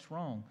know that's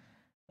wrong?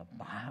 The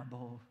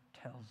Bible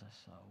tells us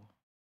so.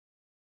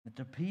 That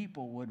the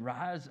people would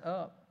rise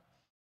up.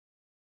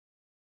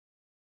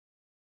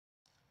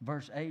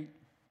 Verse 8,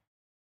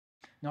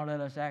 nor let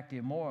us act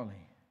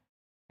immorally,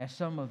 as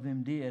some of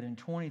them did, and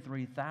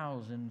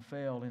 23,000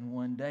 fell in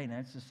one day. And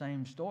that's the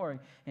same story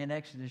in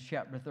Exodus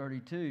chapter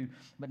 32,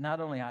 but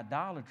not only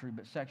idolatry,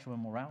 but sexual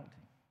immorality.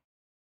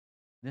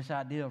 This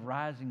idea of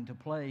rising to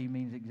play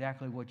means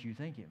exactly what you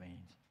think it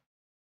means.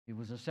 It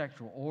was a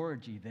sexual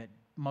orgy that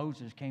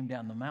Moses came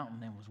down the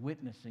mountain and was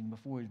witnessing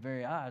before his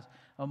very eyes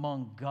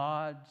among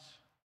God's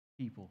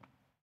people.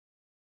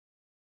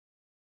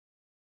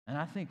 And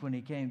I think when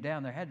he came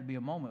down, there had to be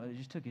a moment that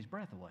just took his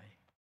breath away.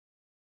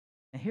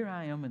 And here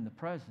I am in the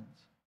presence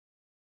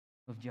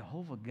of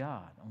Jehovah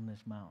God on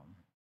this mountain.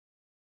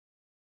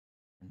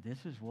 And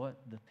this is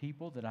what the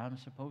people that I'm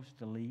supposed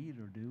to lead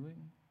are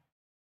doing.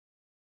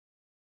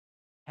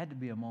 Had to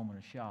be a moment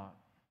of shock.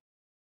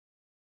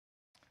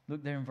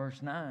 Look there in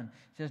verse 9.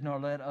 It says, nor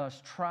let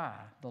us try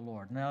the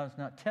Lord. Now let's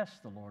not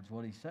test the Lord, is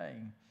what he's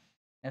saying.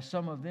 As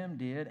some of them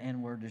did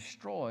and were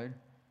destroyed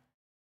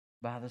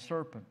by the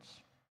serpents.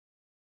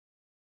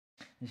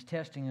 This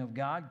testing of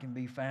God can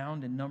be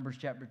found in Numbers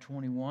chapter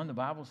 21. The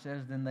Bible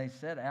says, then they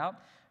set out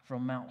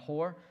from Mount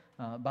Hor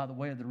by the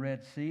way of the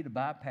Red Sea to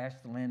bypass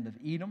the land of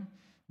Edom.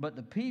 But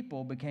the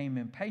people became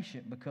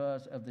impatient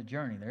because of the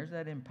journey. There's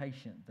that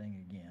impatient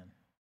thing again.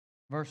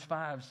 Verse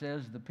 5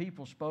 says, the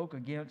people spoke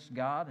against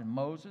God and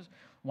Moses.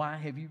 Why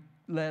have you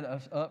led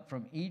us up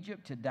from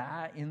Egypt to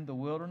die in the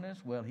wilderness?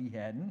 Well, he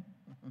hadn't.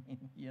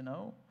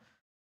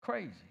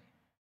 Crazy.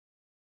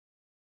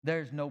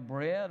 There's no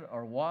bread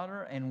or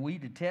water, and we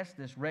detest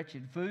this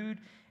wretched food.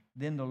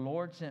 Then the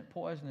Lord sent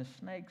poisonous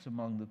snakes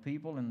among the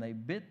people, and they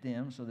bit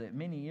them so that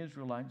many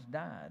Israelites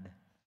died.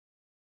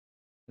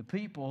 The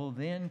people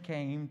then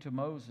came to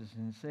Moses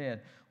and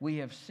said, we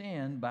have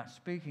sinned by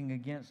speaking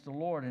against the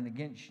Lord and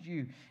against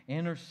you.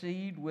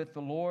 Intercede with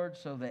the Lord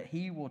so that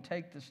he will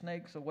take the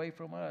snakes away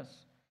from us.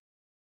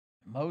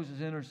 Moses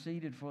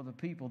interceded for the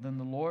people. Then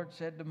the Lord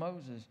said to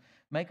Moses,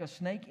 make a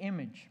snake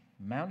image,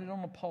 mount it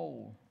on a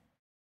pole.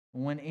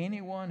 When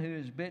anyone who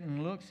is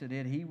bitten looks at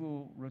it, he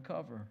will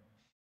recover.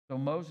 So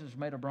Moses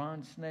made a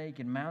bronze snake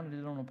and mounted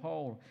it on a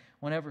pole.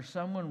 Whenever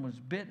someone was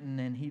bitten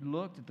and he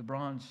looked at the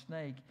bronze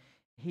snake,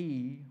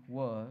 he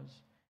was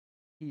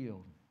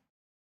healed.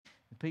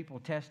 The people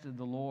tested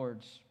the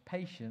Lord's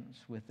patience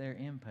with their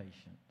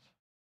impatience.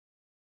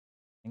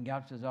 And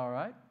God says, all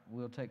right,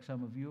 we'll take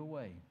some of you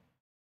away.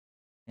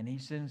 And he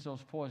sends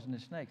those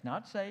poisonous snakes.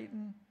 Not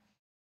Satan,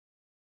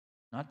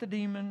 not the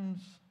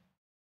demons,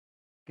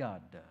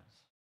 God does.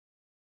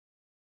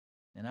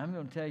 And I'm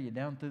going to tell you,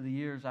 down through the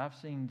years, I've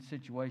seen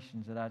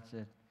situations that I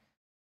said,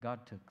 God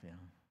took them.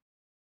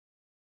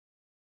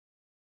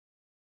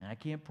 And I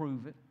can't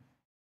prove it.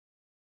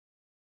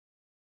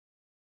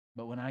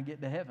 But when I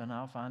get to heaven,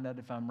 I'll find out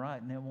if I'm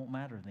right, and it won't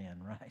matter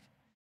then, right?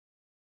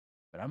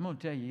 But I'm going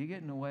to tell you, you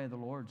get in the way of the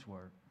Lord's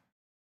work.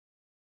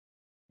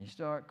 You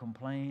start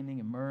complaining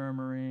and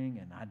murmuring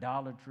and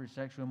idolatry,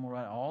 sexual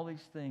immorality, all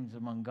these things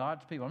among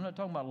God's people. I'm not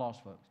talking about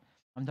lost folks.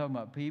 I'm talking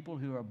about people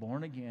who are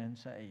born again,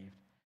 saved.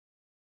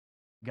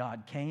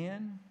 God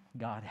can,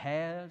 God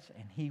has,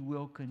 and he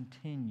will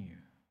continue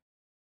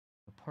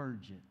to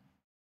purge it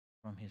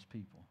from his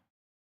people.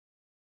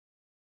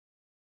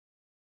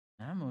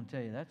 And I'm going to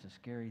tell you, that's a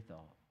scary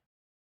thought.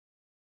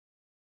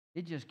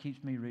 It just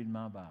keeps me reading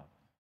my Bible.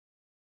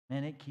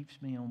 And it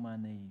keeps me on my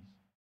knees.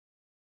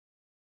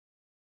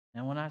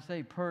 And when I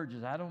say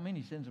purges, I don't mean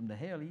he sends them to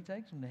hell. He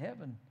takes them to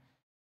heaven.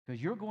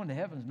 Because your going to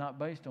heaven is not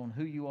based on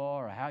who you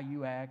are or how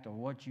you act or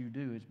what you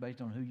do. It's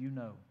based on who you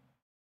know.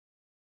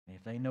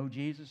 If they know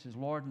Jesus as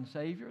Lord and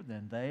Savior,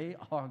 then they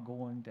are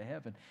going to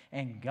heaven.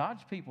 And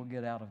God's people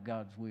get out of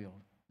God's will.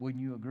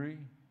 Wouldn't you agree?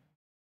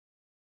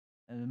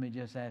 And let me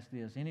just ask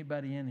this.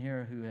 Anybody in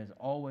here who has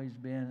always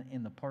been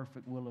in the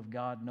perfect will of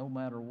God, no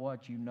matter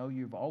what, you know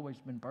you've always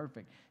been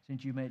perfect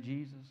since you met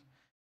Jesus?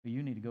 Well,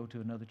 you need to go to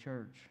another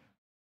church.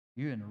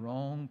 You're in the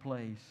wrong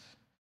place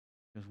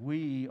because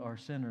we are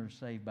sinners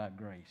saved by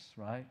grace,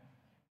 right?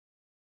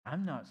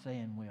 I'm not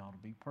saying we ought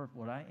to be perfect.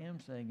 What I am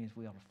saying is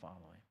we ought to follow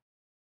him.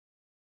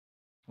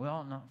 We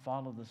ought not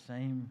follow the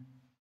same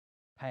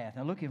path.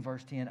 Now look in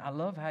verse 10. I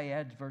love how he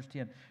adds verse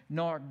 10.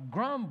 Nor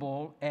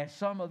grumble as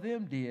some of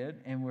them did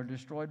and were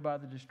destroyed by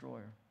the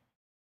destroyer.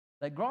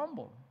 They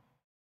grumbled.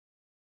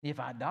 If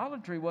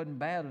idolatry wasn't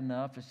bad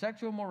enough, if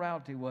sexual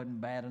immorality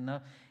wasn't bad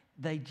enough,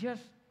 they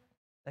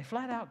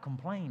flat out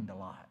complained a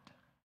lot.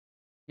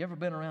 You ever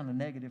been around a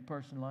negative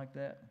person like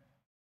that?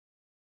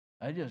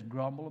 They just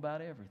grumble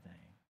about everything.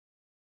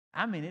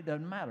 I mean, it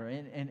doesn't matter.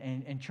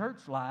 And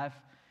church life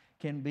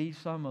can be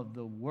some of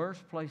the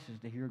worst places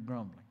to hear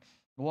grumbling.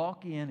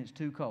 Walk in, it's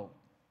too cold.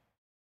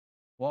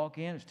 Walk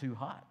in, it's too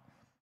hot.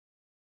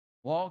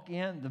 Walk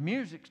in, the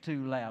music's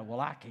too loud. Well,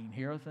 I can't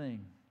hear a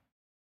thing.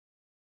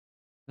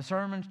 The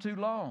sermon's too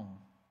long.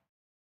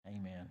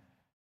 Amen.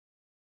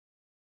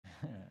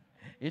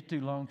 It's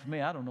too long for me.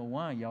 I don't know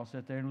why y'all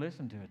sit there and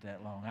listen to it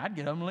that long. I'd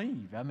get up and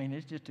leave. I mean,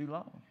 it's just too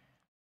long.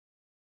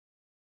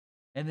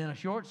 And then a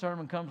short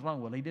sermon comes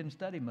along. Well, he didn't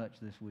study much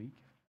this week.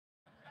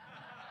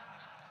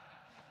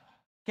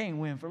 Can't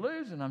win for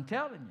losing, I'm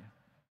telling you.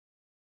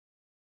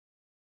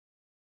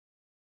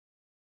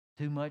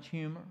 Too much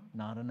humor,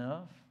 not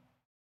enough.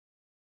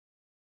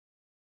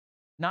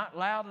 Not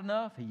loud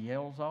enough, he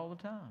yells all the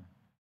time.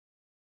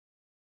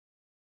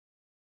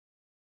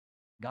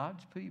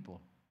 God's people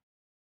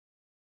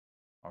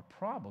are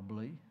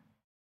probably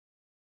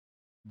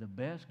the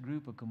best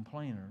group of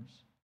complainers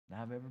that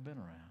I've ever been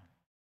around.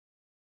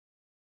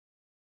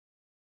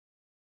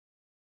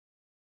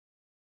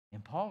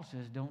 And Paul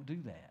says, don't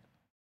do that.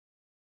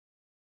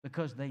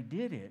 Because they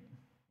did it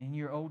in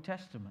your Old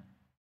Testament.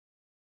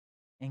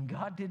 And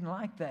God didn't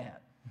like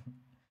that.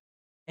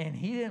 And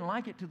he didn't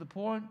like it to the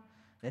point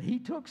that he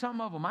took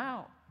some of them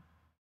out.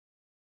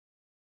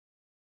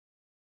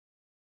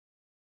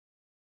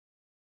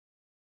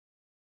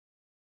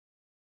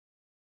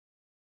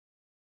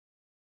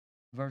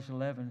 Verse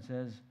 11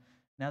 says,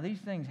 Now, these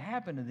things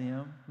happened to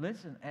them,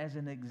 listen, as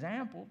an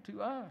example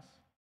to us.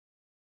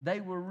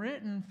 They were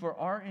written for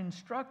our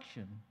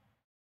instruction,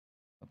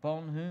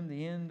 upon whom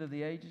the end of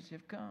the ages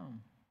have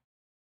come.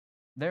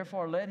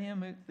 Therefore, let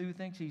him who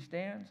thinks he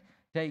stands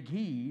take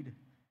heed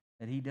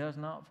that he does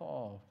not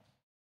fall.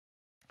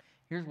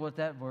 Here's what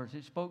that verse,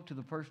 it spoke to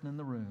the person in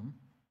the room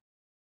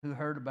who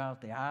heard about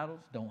the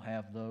idols, don't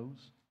have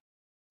those.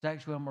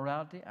 Sexual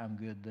immorality, I'm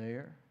good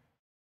there.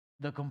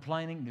 The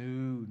complaining,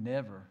 no,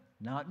 never,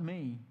 not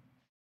me.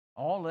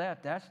 All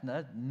that,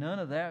 none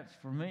of that's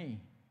for me.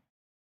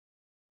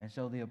 And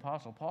so the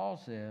Apostle Paul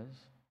says,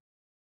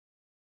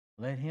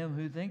 let him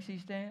who thinks he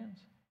stands,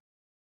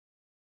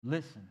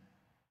 listen.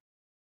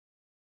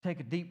 Take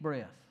a deep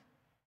breath.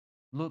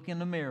 Look in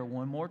the mirror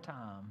one more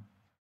time,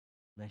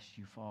 lest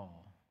you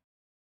fall.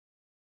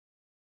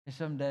 There's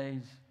some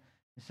days,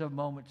 there's some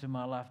moments in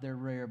my life, they're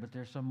rare, but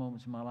there's some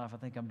moments in my life I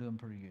think I'm doing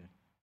pretty good.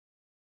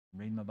 I'm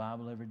reading my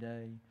Bible every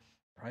day,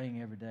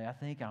 praying every day. I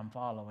think I'm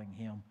following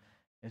him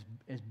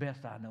as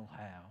best I know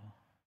how.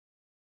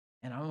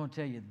 And I'm going to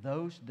tell you,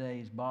 those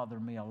days bother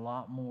me a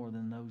lot more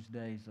than those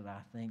days that I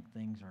think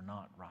things are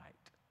not right.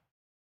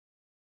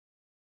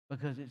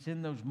 Because it's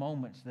in those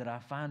moments that I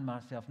find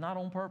myself, not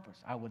on purpose,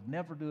 I would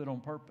never do it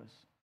on purpose,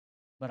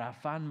 but I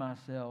find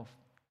myself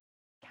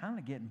kind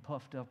of getting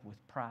puffed up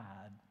with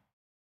pride.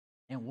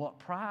 And what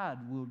pride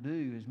will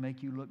do is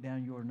make you look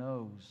down your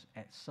nose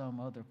at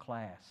some other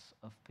class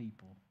of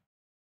people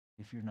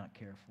if you're not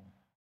careful.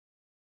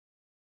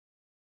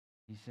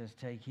 He says,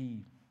 take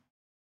heed.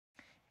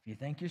 If you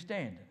think you're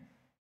standing,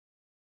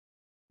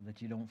 so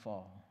that you don't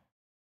fall.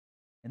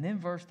 And then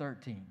verse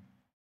 13.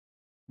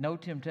 No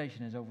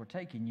temptation has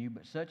overtaken you,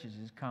 but such as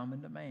is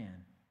common to man.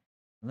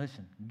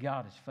 Listen,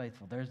 God is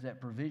faithful. There's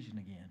that provision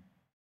again.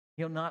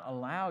 He'll not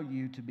allow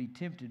you to be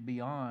tempted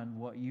beyond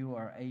what you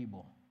are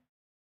able.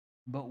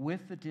 But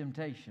with the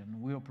temptation,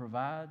 we'll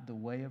provide the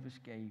way of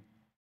escape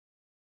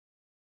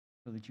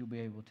so that you'll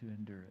be able to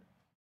endure it.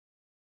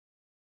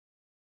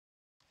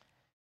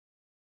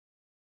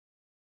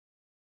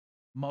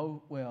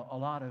 Well, a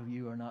lot of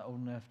you are not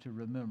old enough to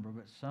remember,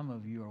 but some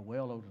of you are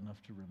well old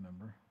enough to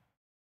remember.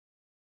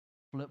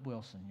 Flip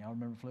Wilson. Y'all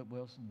remember Flip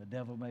Wilson? The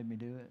devil made me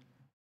do it.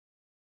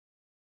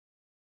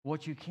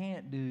 What you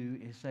can't do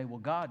is say, well,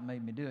 God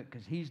made me do it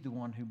because he's the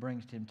one who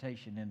brings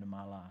temptation into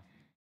my life.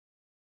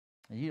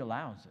 And he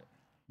allows it.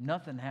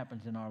 Nothing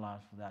happens in our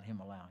lives without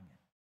him allowing it.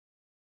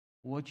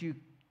 What you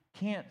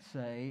can't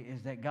say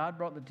is that God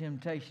brought the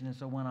temptation, and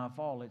so when I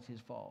fall, it's his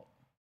fault.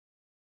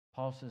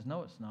 Paul says,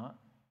 no, it's not.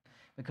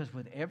 Because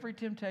with every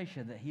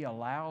temptation that he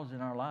allows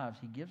in our lives,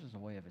 he gives us a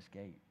way of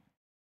escape.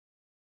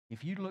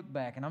 If you look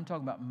back, and I'm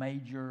talking about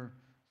major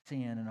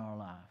sin in our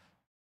life,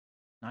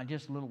 not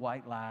just a little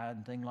white lie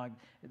and things like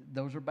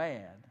those are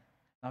bad.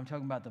 I'm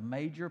talking about the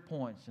major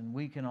points, and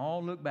we can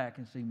all look back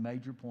and see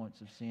major points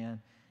of sin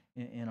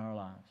in our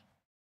lives.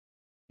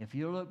 If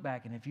you look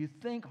back and if you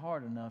think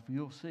hard enough,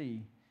 you'll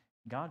see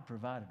God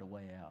provided a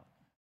way out.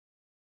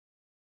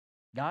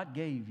 God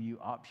gave you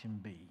option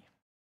B,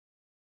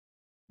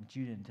 but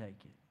you didn't take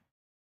it.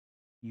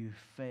 You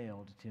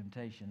failed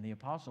temptation. The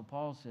Apostle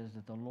Paul says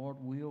that the Lord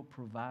will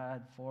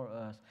provide for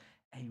us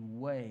a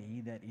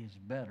way that is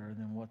better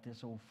than what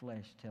this old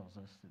flesh tells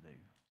us to do.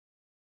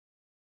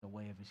 The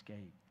way of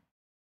escape.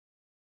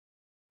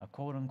 A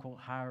quote-unquote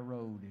high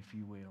road, if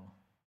you will.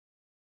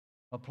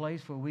 A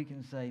place where we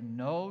can say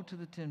no to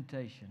the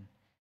temptation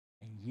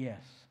and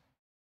yes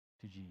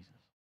to Jesus.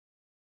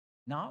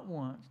 Not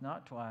once,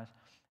 not twice,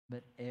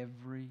 but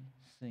every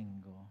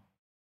single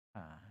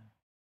time.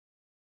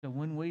 So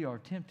when we are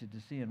tempted to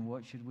sin,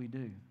 what should we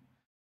do?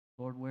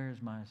 Lord, where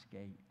is my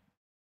escape?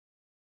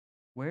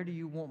 Where do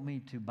you want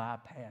me to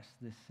bypass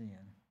this sin?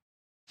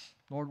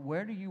 Lord,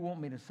 where do you want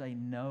me to say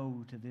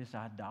no to this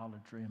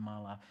idolatry in my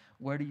life?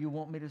 Where do you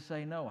want me to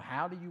say no?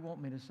 How do you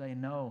want me to say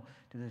no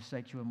to this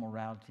sexual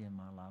immorality in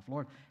my life?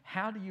 Lord,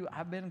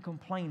 I've been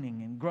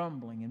complaining and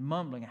grumbling and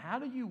mumbling. How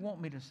do you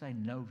want me to say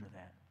no to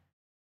that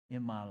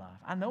in my life?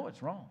 I know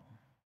it's wrong.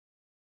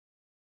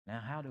 Now,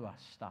 how do I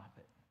stop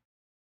it?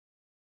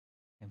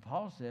 And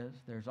Paul says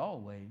there's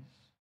always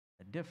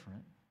a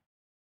different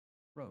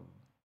road.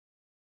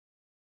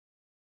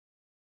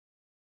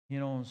 You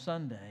know, on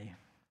Sunday,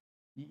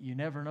 you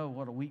never know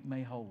what a week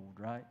may hold,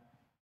 right?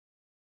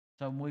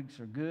 Some weeks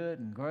are good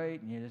and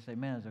great, and you just say,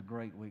 man, it's a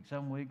great week.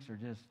 Some weeks are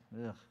just,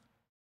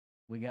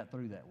 we got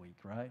through that week,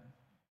 right?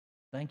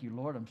 Thank you,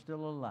 Lord, I'm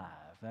still alive.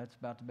 That's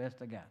about the best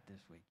I got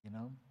this week, you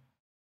know?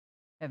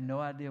 I have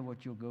no idea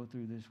what you'll go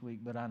through this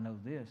week, but I know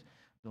this,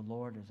 the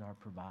Lord is our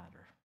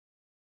provider.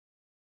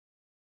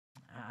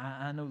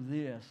 I know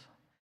this,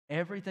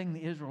 everything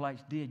the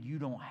Israelites did, you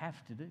don't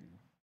have to do.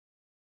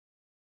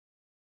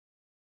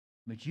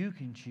 But you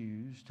can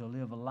choose to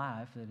live a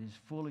life that is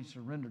fully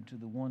surrendered to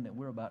the one that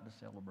we're about to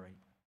celebrate.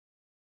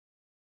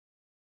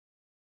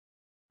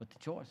 But the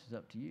choice is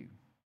up to you.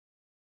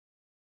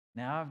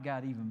 Now, I've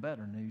got even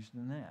better news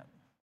than that.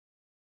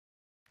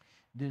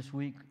 This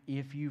week,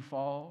 if you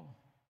fall,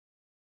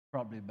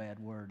 probably a bad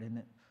word, isn't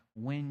it?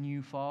 When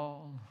you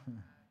fall,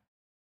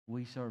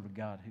 We serve a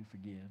God who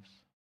forgives.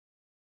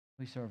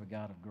 We serve a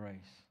God of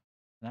grace.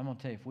 And I'm going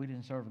to tell you, if we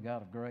didn't serve a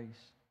God of grace,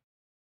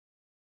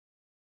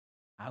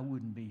 I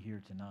wouldn't be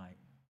here tonight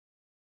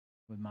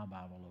with my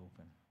Bible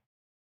open.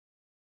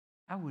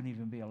 I wouldn't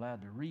even be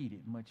allowed to read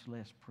it, much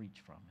less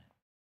preach from it.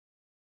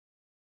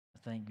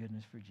 But thank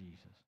goodness for Jesus.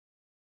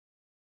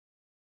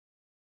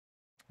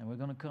 And we're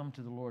going to come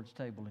to the Lord's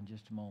table in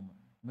just a moment.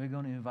 We're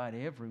going to invite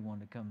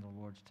everyone to come to the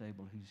Lord's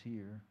table who's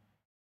here.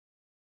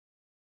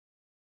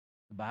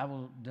 The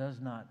Bible does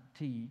not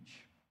teach,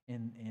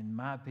 in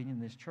my opinion,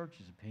 this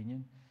church's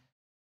opinion,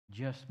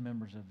 just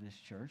members of this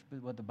church.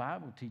 But what the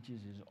Bible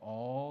teaches is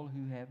all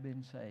who have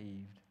been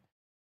saved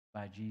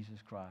by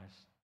Jesus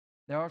Christ.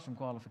 There are some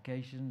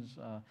qualifications.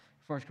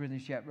 1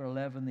 Corinthians chapter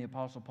 11, the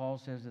Apostle Paul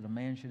says that a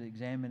man should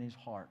examine his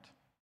heart.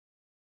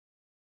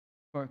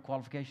 For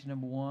qualification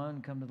number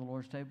 1, come to the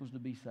Lord's table, is to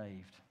be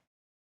saved,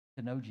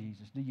 to know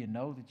Jesus. Do you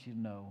know that you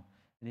know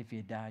that if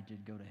you died,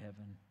 you'd go to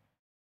heaven?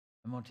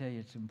 I'm going to tell you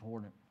it's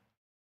important.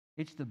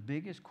 It's the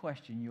biggest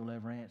question you'll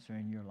ever answer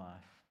in your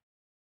life.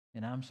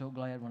 And I'm so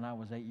glad when I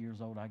was 8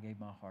 years old, I gave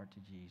my heart to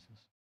Jesus.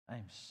 I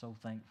am so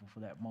thankful for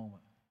that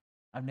moment.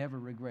 I've never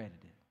regretted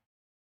it.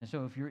 And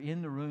so if you're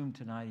in the room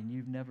tonight and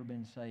you've never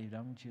been saved,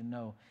 I want you to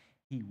know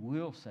He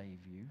will save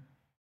you,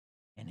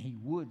 and He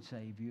would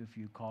save you if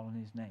you call on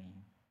His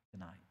name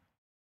tonight.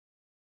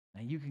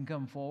 Now, you can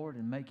come forward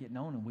and make it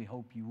known, and we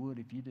hope you would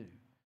if you do.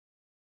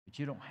 But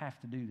you don't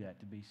have to do that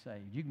to be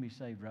saved. You can be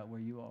saved right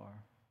where you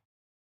are.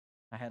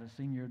 I had a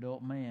senior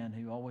adult man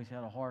who always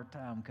had a hard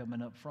time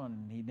coming up front,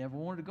 and he never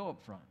wanted to go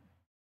up front.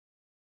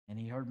 And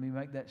he heard me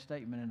make that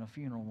statement in a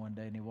funeral one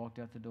day, and he walked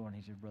out the door, and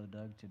he said, "Brother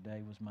Doug,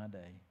 today was my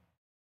day.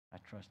 I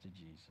trusted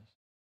Jesus."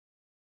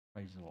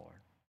 Praise the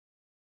Lord.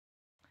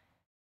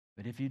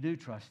 But if you do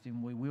trust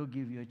Him, we will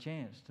give you a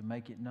chance to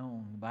make it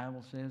known. The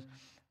Bible says,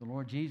 the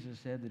Lord Jesus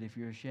said that if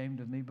you're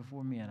ashamed of me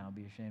before men, I'll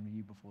be ashamed of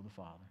you before the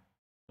Father.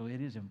 So it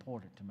is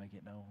important to make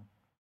it known.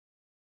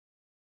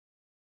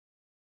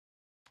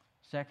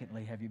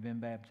 Secondly, have you been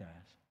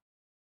baptized?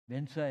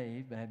 Been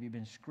saved, but have you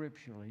been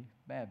scripturally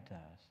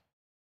baptized?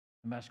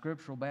 And by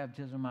scriptural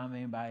baptism, I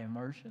mean by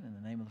immersion in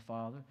the name of the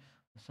Father,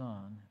 the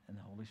Son, and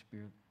the Holy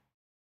Spirit.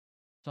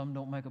 Some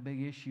don't make a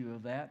big issue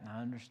of that, and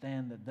I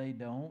understand that they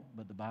don't,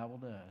 but the Bible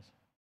does.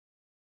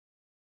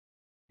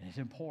 And it's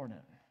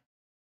important.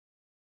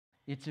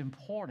 It's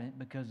important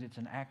because it's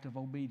an act of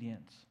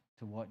obedience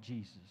to what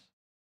Jesus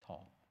taught.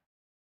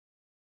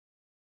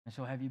 And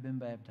so have you been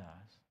baptized?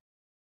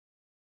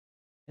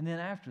 And then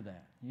after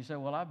that, you say,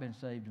 well, I've been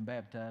saved and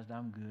baptized,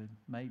 I'm good.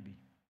 Maybe.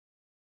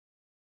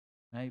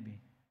 Maybe.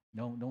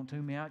 Don't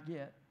tune me out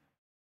yet.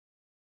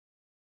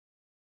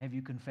 Have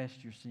you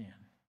confessed your sin?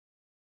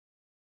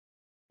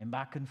 And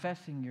by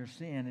confessing your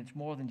sin, it's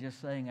more than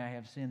just saying I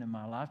have sin in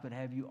my life, but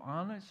have you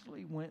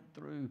honestly went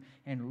through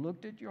and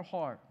looked at your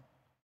heart?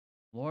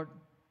 Lord,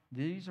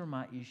 these are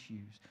my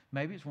issues.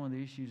 Maybe it's one of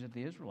the issues that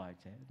the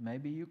Israelites had.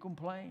 Maybe you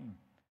complain.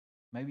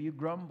 Maybe you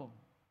grumble.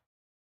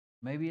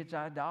 Maybe it's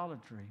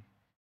idolatry.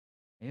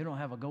 You don't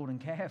have a golden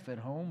calf at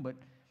home, but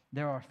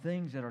there are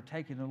things that are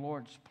taking the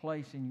Lord's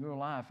place in your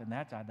life, and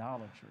that's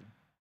idolatry.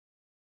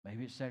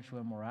 Maybe it's sexual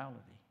immorality.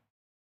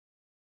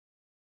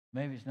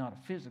 Maybe it's not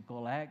a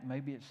physical act.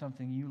 Maybe it's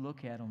something you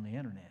look at on the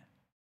internet.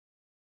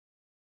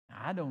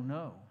 I don't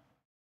know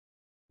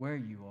where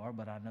you are,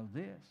 but I know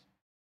this.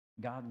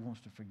 God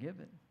wants to forgive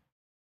it,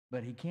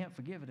 but He can't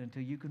forgive it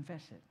until you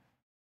confess it.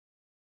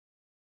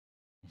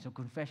 And so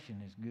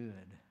confession is good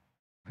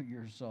for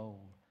your soul.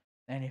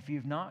 And if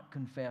you've not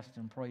confessed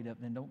and prayed up,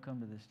 then don't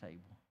come to this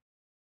table.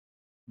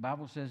 The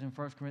Bible says in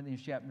 1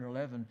 Corinthians chapter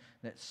 11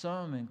 that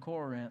some in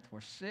Corinth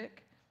were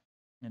sick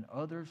and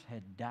others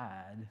had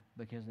died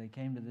because they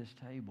came to this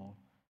table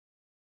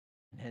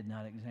and had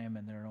not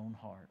examined their own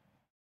heart.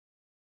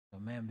 So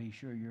man, be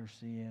sure your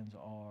sins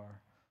are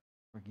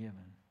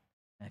forgiven.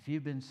 And if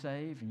you've been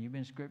saved and you've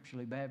been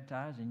scripturally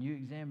baptized and you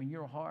examine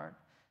your heart,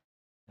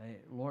 say,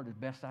 Lord, as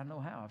best I know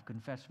how, I've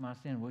confessed my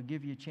sin. We'll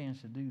give you a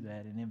chance to do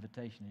that in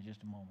invitation in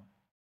just a moment.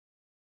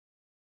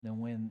 Then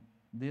when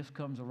this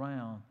comes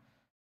around,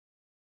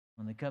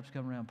 when the cups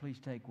come around, please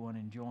take one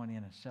and join in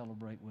and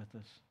celebrate with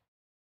us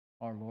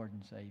our Lord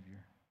and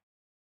Savior.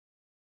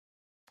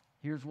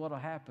 Here's what will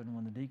happen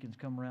when the deacons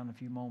come around in a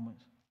few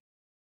moments.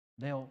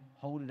 They'll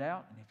hold it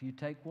out, and if you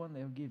take one,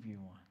 they'll give you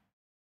one.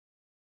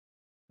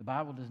 The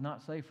Bible does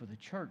not say for the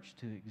church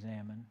to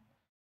examine.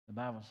 The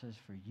Bible says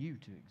for you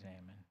to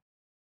examine.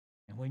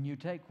 And when you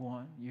take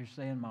one, you're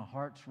saying, my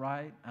heart's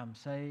right, I'm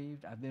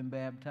saved, I've been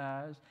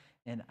baptized,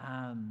 and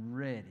I'm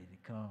ready to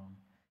come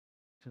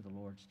to the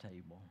Lord's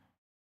table.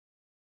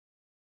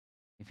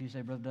 If you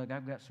say, Brother Doug,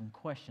 I've got some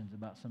questions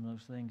about some of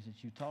those things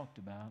that you talked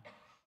about,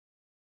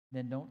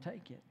 then don't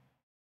take it.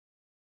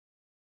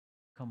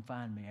 Come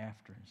find me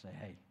after and say,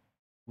 hey,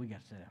 we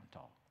got to sit down and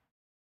talk.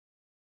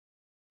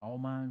 All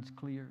minds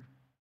clear.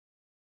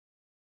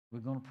 We're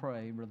going to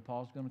pray. Brother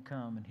Paul's going to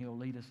come, and he'll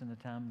lead us in a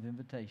time of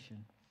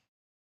invitation.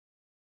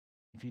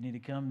 If you need to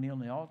come kneel on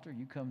the altar,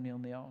 you come kneel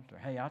on the altar.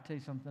 Hey, I'll tell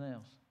you something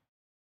else.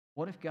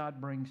 What if God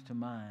brings to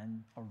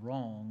mind a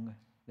wrong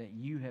that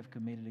you have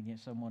committed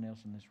against someone else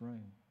in this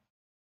room,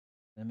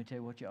 let me tell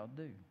you what you ought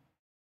to do.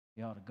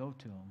 You ought to go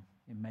to them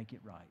and make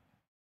it right.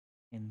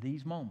 In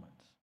these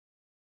moments,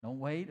 don't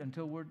wait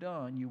until we're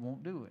done. You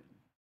won't do it.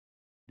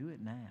 Do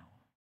it now.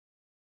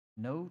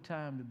 No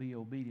time to be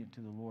obedient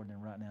to the Lord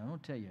than right now. I'm going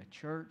to tell you, a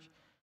church,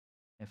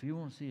 if you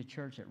want to see a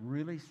church that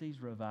really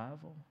sees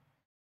revival,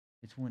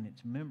 it's when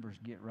its members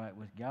get right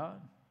with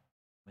God,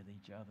 with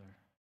each other.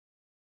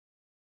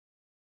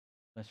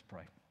 Let's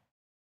pray.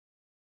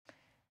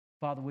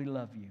 Father, we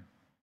love you.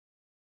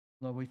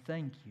 Lord, we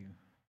thank you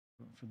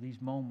for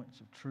these moments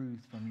of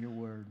truth from your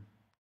word.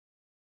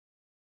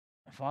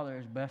 Father,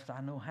 as best I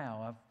know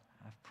how,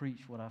 I've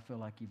preached what I feel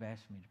like you've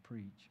asked me to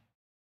preach.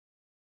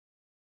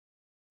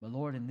 But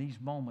Lord, in these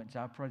moments,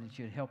 I pray that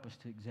you'd help us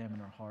to examine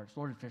our hearts.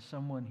 Lord, if there's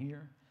someone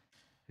here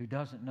who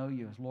doesn't know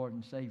you as Lord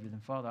and Savior,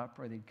 then Father, I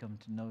pray they'd come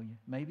to know you.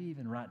 Maybe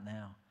even right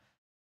now,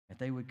 that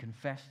they would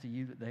confess to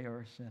you that they are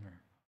a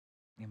sinner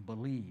and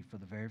believe for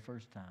the very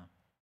first time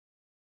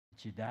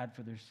that you died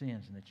for their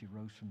sins and that you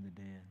rose from the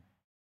dead.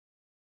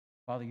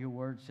 Father, your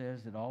word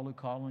says that all who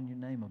call on your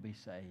name will be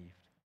saved.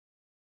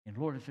 And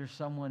Lord, if there's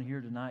someone here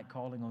tonight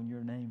calling on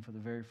your name for the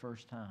very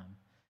first time,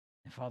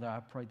 and Father, I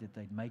pray that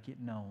they'd make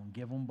it known,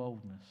 give them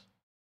boldness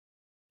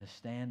to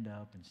stand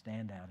up and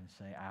stand out and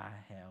say, I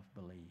have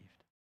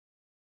believed.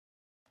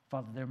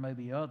 Father, there may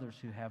be others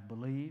who have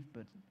believed,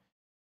 but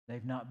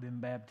they've not been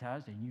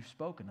baptized, and you've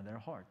spoken to their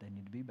heart. They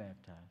need to be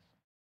baptized.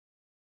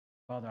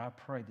 Father, I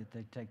pray that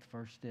they take the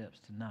first steps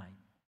tonight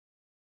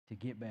to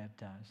get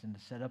baptized and to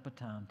set up a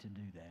time to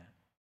do that.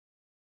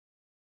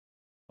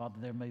 Father,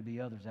 there may be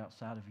others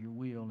outside of your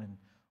will in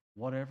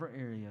whatever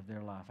area of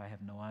their life. I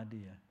have no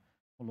idea.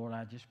 Well, Lord,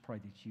 I just pray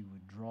that you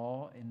would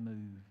draw and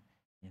move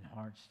in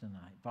hearts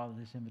tonight. Father,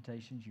 this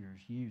invitation's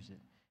yours. Use it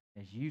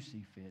as you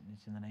see fit, and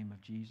it's in the name of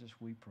Jesus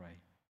we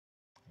pray.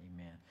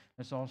 Amen.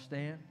 Let's all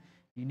stand.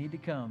 If you need to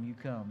come, you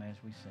come as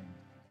we sing.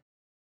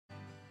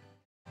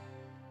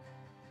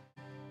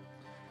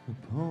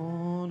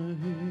 Upon a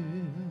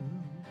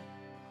hill,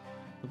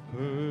 a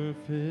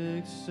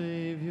perfect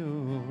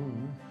Savior,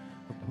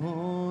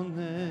 upon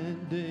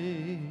that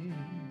day,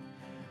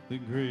 the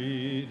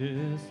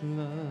greatest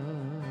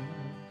love,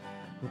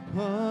 the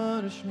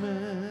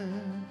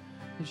punishment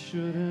that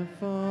should have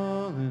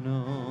fallen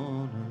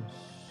on us,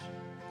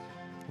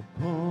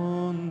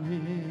 upon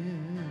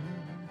him,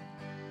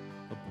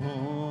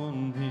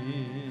 upon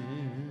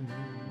him,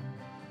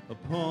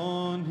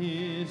 upon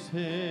his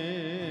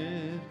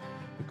head,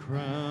 a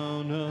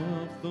crown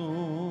of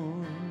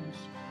thorns,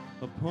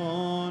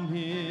 upon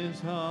his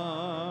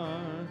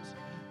heart,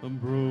 a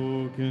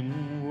broken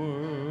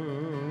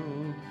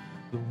world,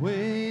 the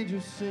wage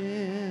of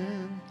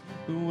sin,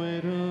 the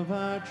weight of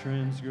our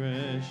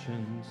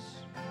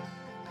transgressions,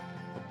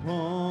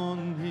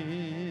 upon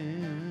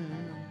him,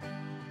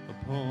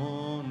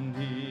 upon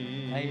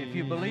him. Hey, if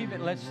you believe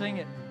it, let's sing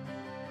it.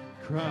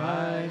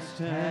 Christ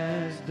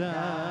has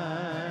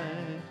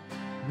died,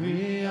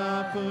 we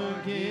are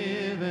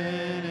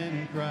forgiven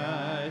in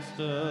Christ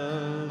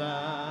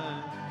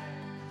alive.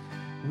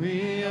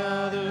 We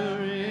are the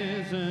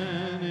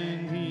risen,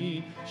 and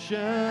he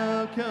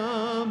shall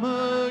come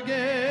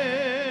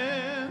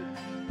again.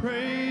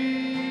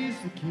 Praise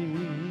the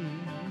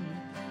King,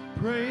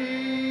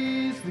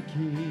 praise the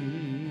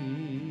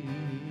King.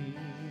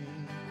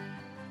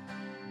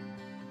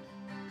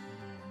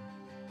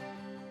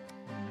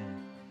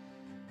 Amen.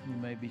 You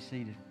may be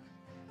seated.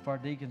 If our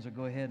deacons will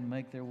go ahead and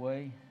make their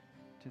way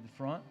to the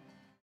front.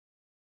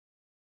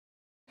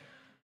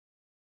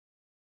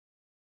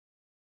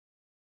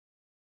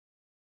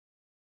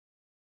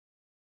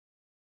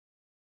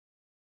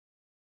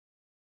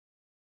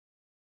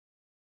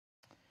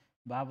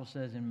 The Bible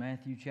says in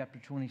Matthew chapter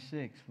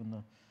 26, when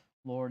the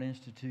Lord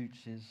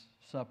institutes his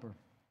supper,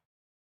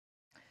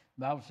 the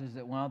Bible says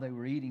that while they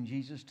were eating,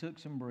 Jesus took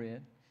some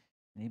bread,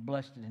 and he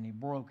blessed it, and he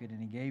broke it, and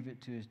he gave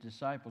it to his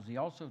disciples. He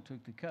also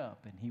took the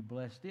cup, and he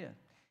blessed it,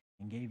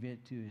 and gave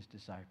it to his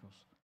disciples.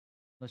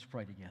 Let's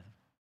pray together.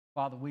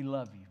 Father, we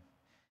love you.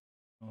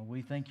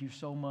 We thank you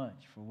so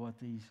much for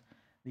what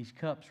these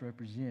cups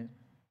represent.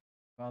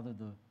 Father,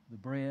 the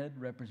bread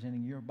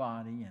representing your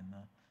body, and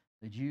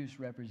the juice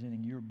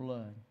representing your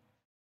blood.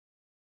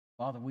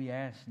 Father, we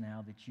ask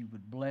now that you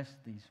would bless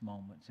these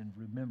moments in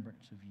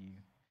remembrance of you.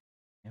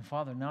 And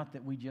Father, not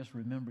that we just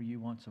remember you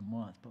once a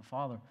month, but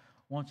Father,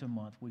 once a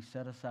month we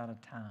set aside a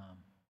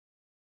time.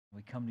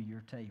 We come to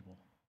your table.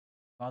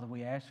 Father,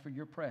 we ask for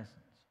your presence.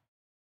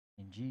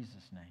 In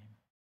Jesus' name,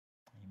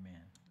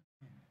 amen.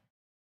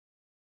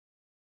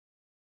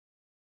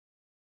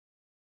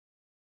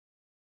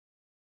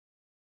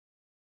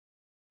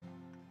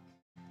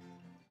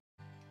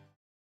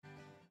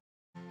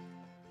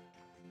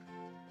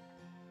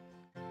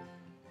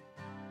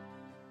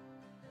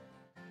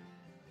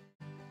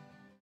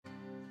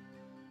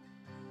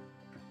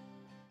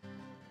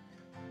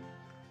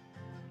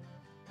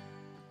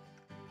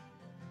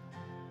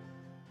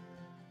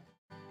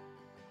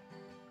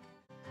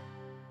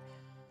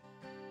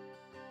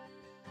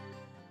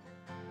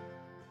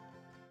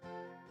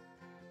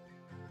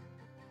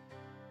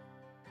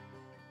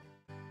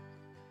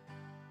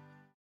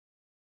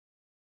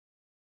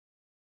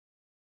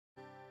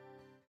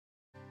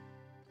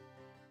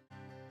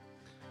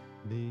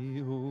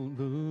 Behold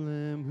the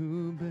Lamb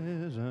who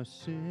bears our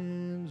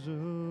sins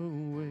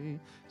away,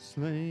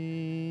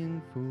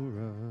 slain for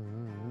us.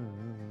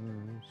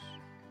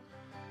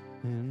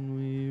 And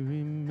we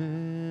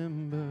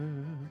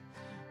remember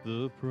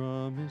the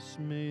promise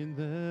made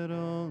that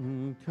all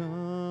who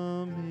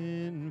come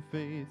in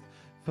faith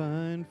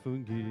find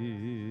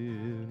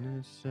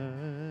forgiveness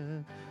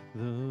at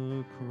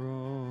the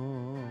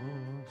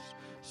cross.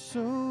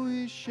 So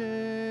we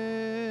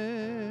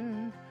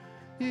share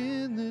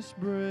in this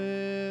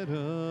bread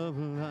of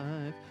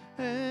life,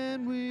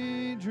 and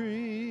we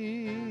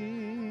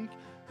drink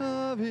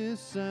of his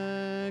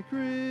sacrifice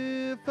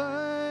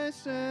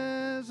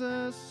as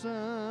a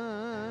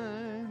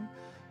sign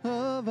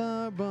of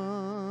our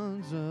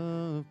bonds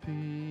of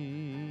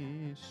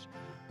peace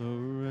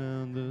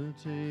around the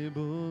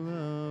table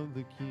of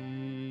the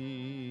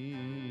King.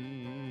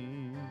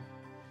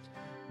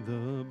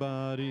 The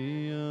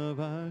body of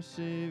our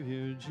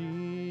Savior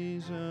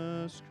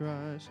Jesus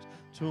Christ,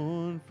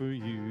 torn for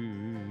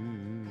you.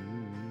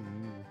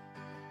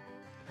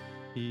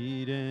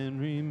 Eat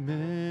and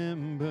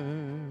remember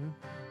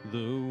the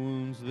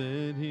wounds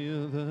that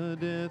heal, the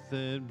death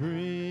that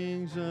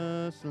brings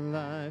us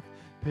life,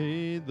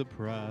 paid the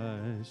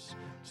price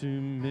to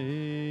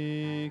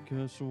make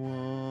us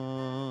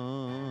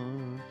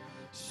one.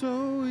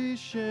 So we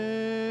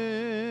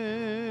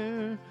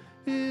share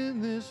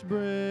in this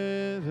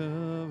bread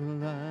of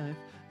life,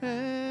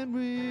 and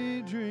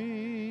we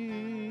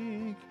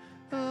drink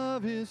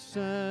of his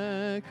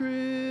sacrifice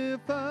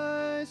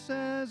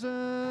as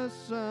a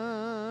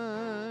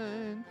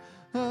sign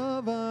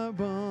of our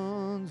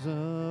bonds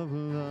of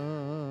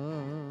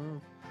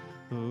love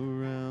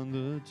around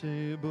the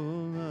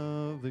table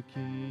of the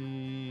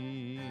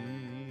King.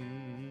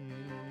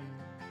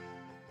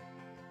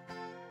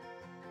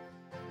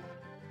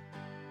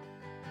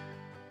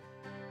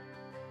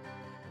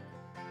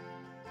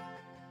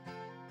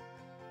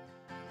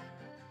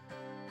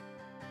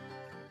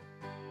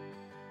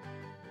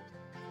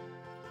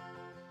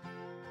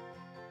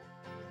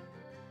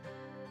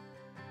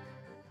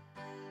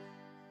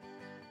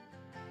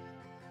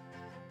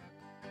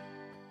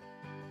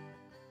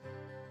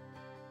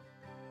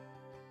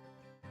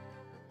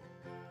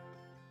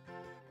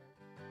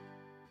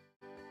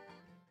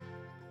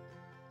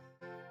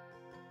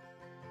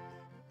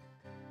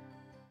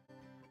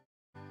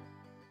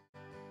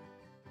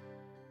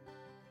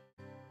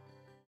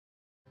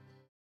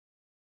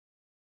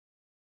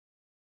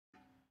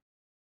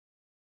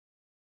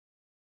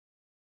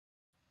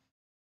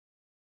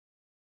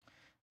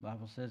 The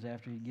Bible says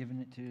after he'd given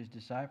it to his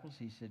disciples,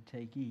 he said,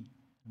 "Take, eat,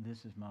 and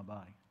this is my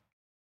body."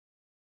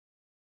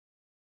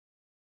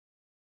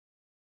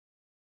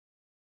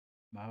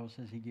 The Bible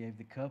says he gave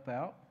the cup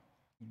out,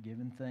 he'd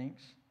given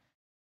thanks,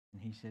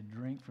 and he said,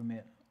 "Drink from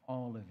it,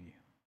 all of you."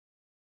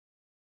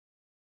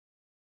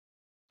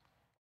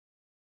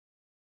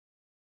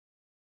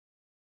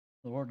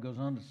 The Lord goes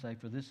on to say,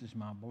 "For this is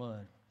my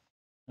blood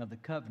of the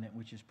covenant,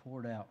 which is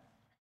poured out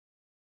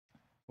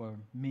for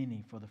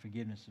many for the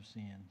forgiveness of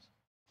sins."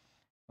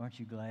 Aren't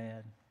you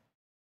glad?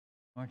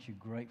 Aren't you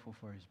grateful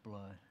for his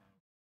blood?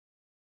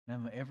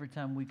 Remember, every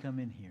time we come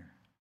in here,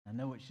 I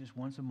know it's just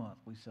once a month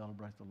we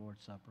celebrate the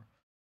Lord's Supper,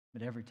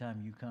 but every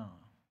time you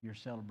come, you're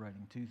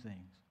celebrating two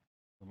things.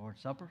 The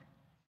Lord's Supper,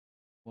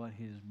 what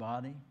his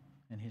body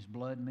and his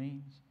blood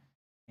means,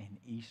 and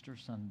Easter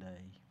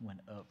Sunday,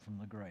 when up from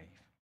the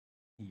grave,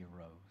 he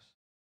arose.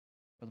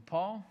 Brother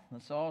Paul,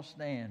 let's all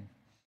stand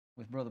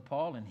with Brother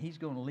Paul, and he's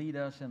going to lead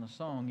us in a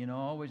song. You know,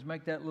 I always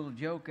make that little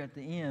joke at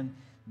the end.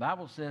 The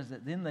Bible says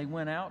that then they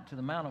went out to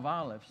the Mount of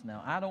Olives.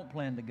 Now, I don't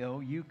plan to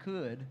go. You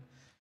could.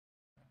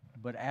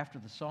 But after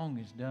the song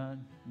is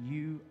done,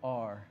 you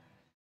are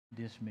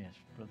dismissed.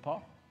 Brother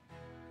Paul?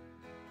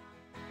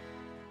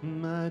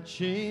 My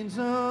chains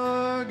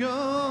are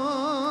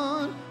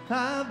gone,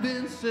 I've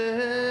been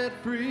set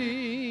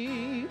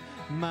free.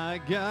 My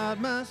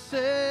God, my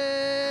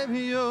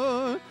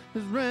Savior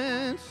has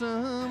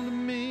ransomed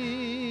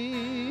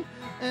me.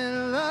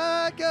 And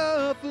like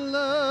a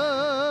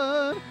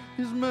flood,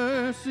 his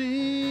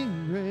mercy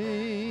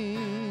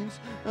reigns.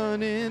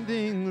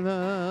 Unending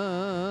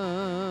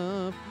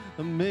love,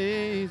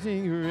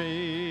 amazing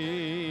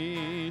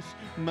grace.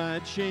 My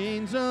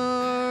chains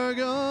are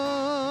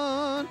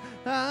gone,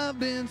 I've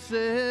been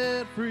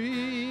set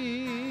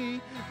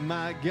free.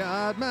 My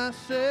God, my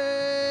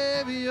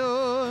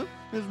Savior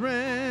has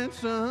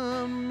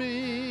ransomed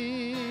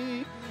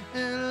me.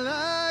 And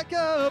like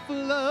a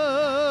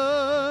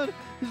flood,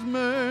 his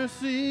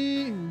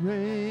mercy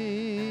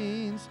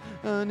reigns.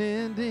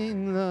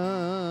 Unending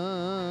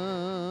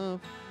love,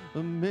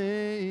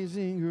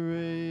 amazing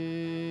grace.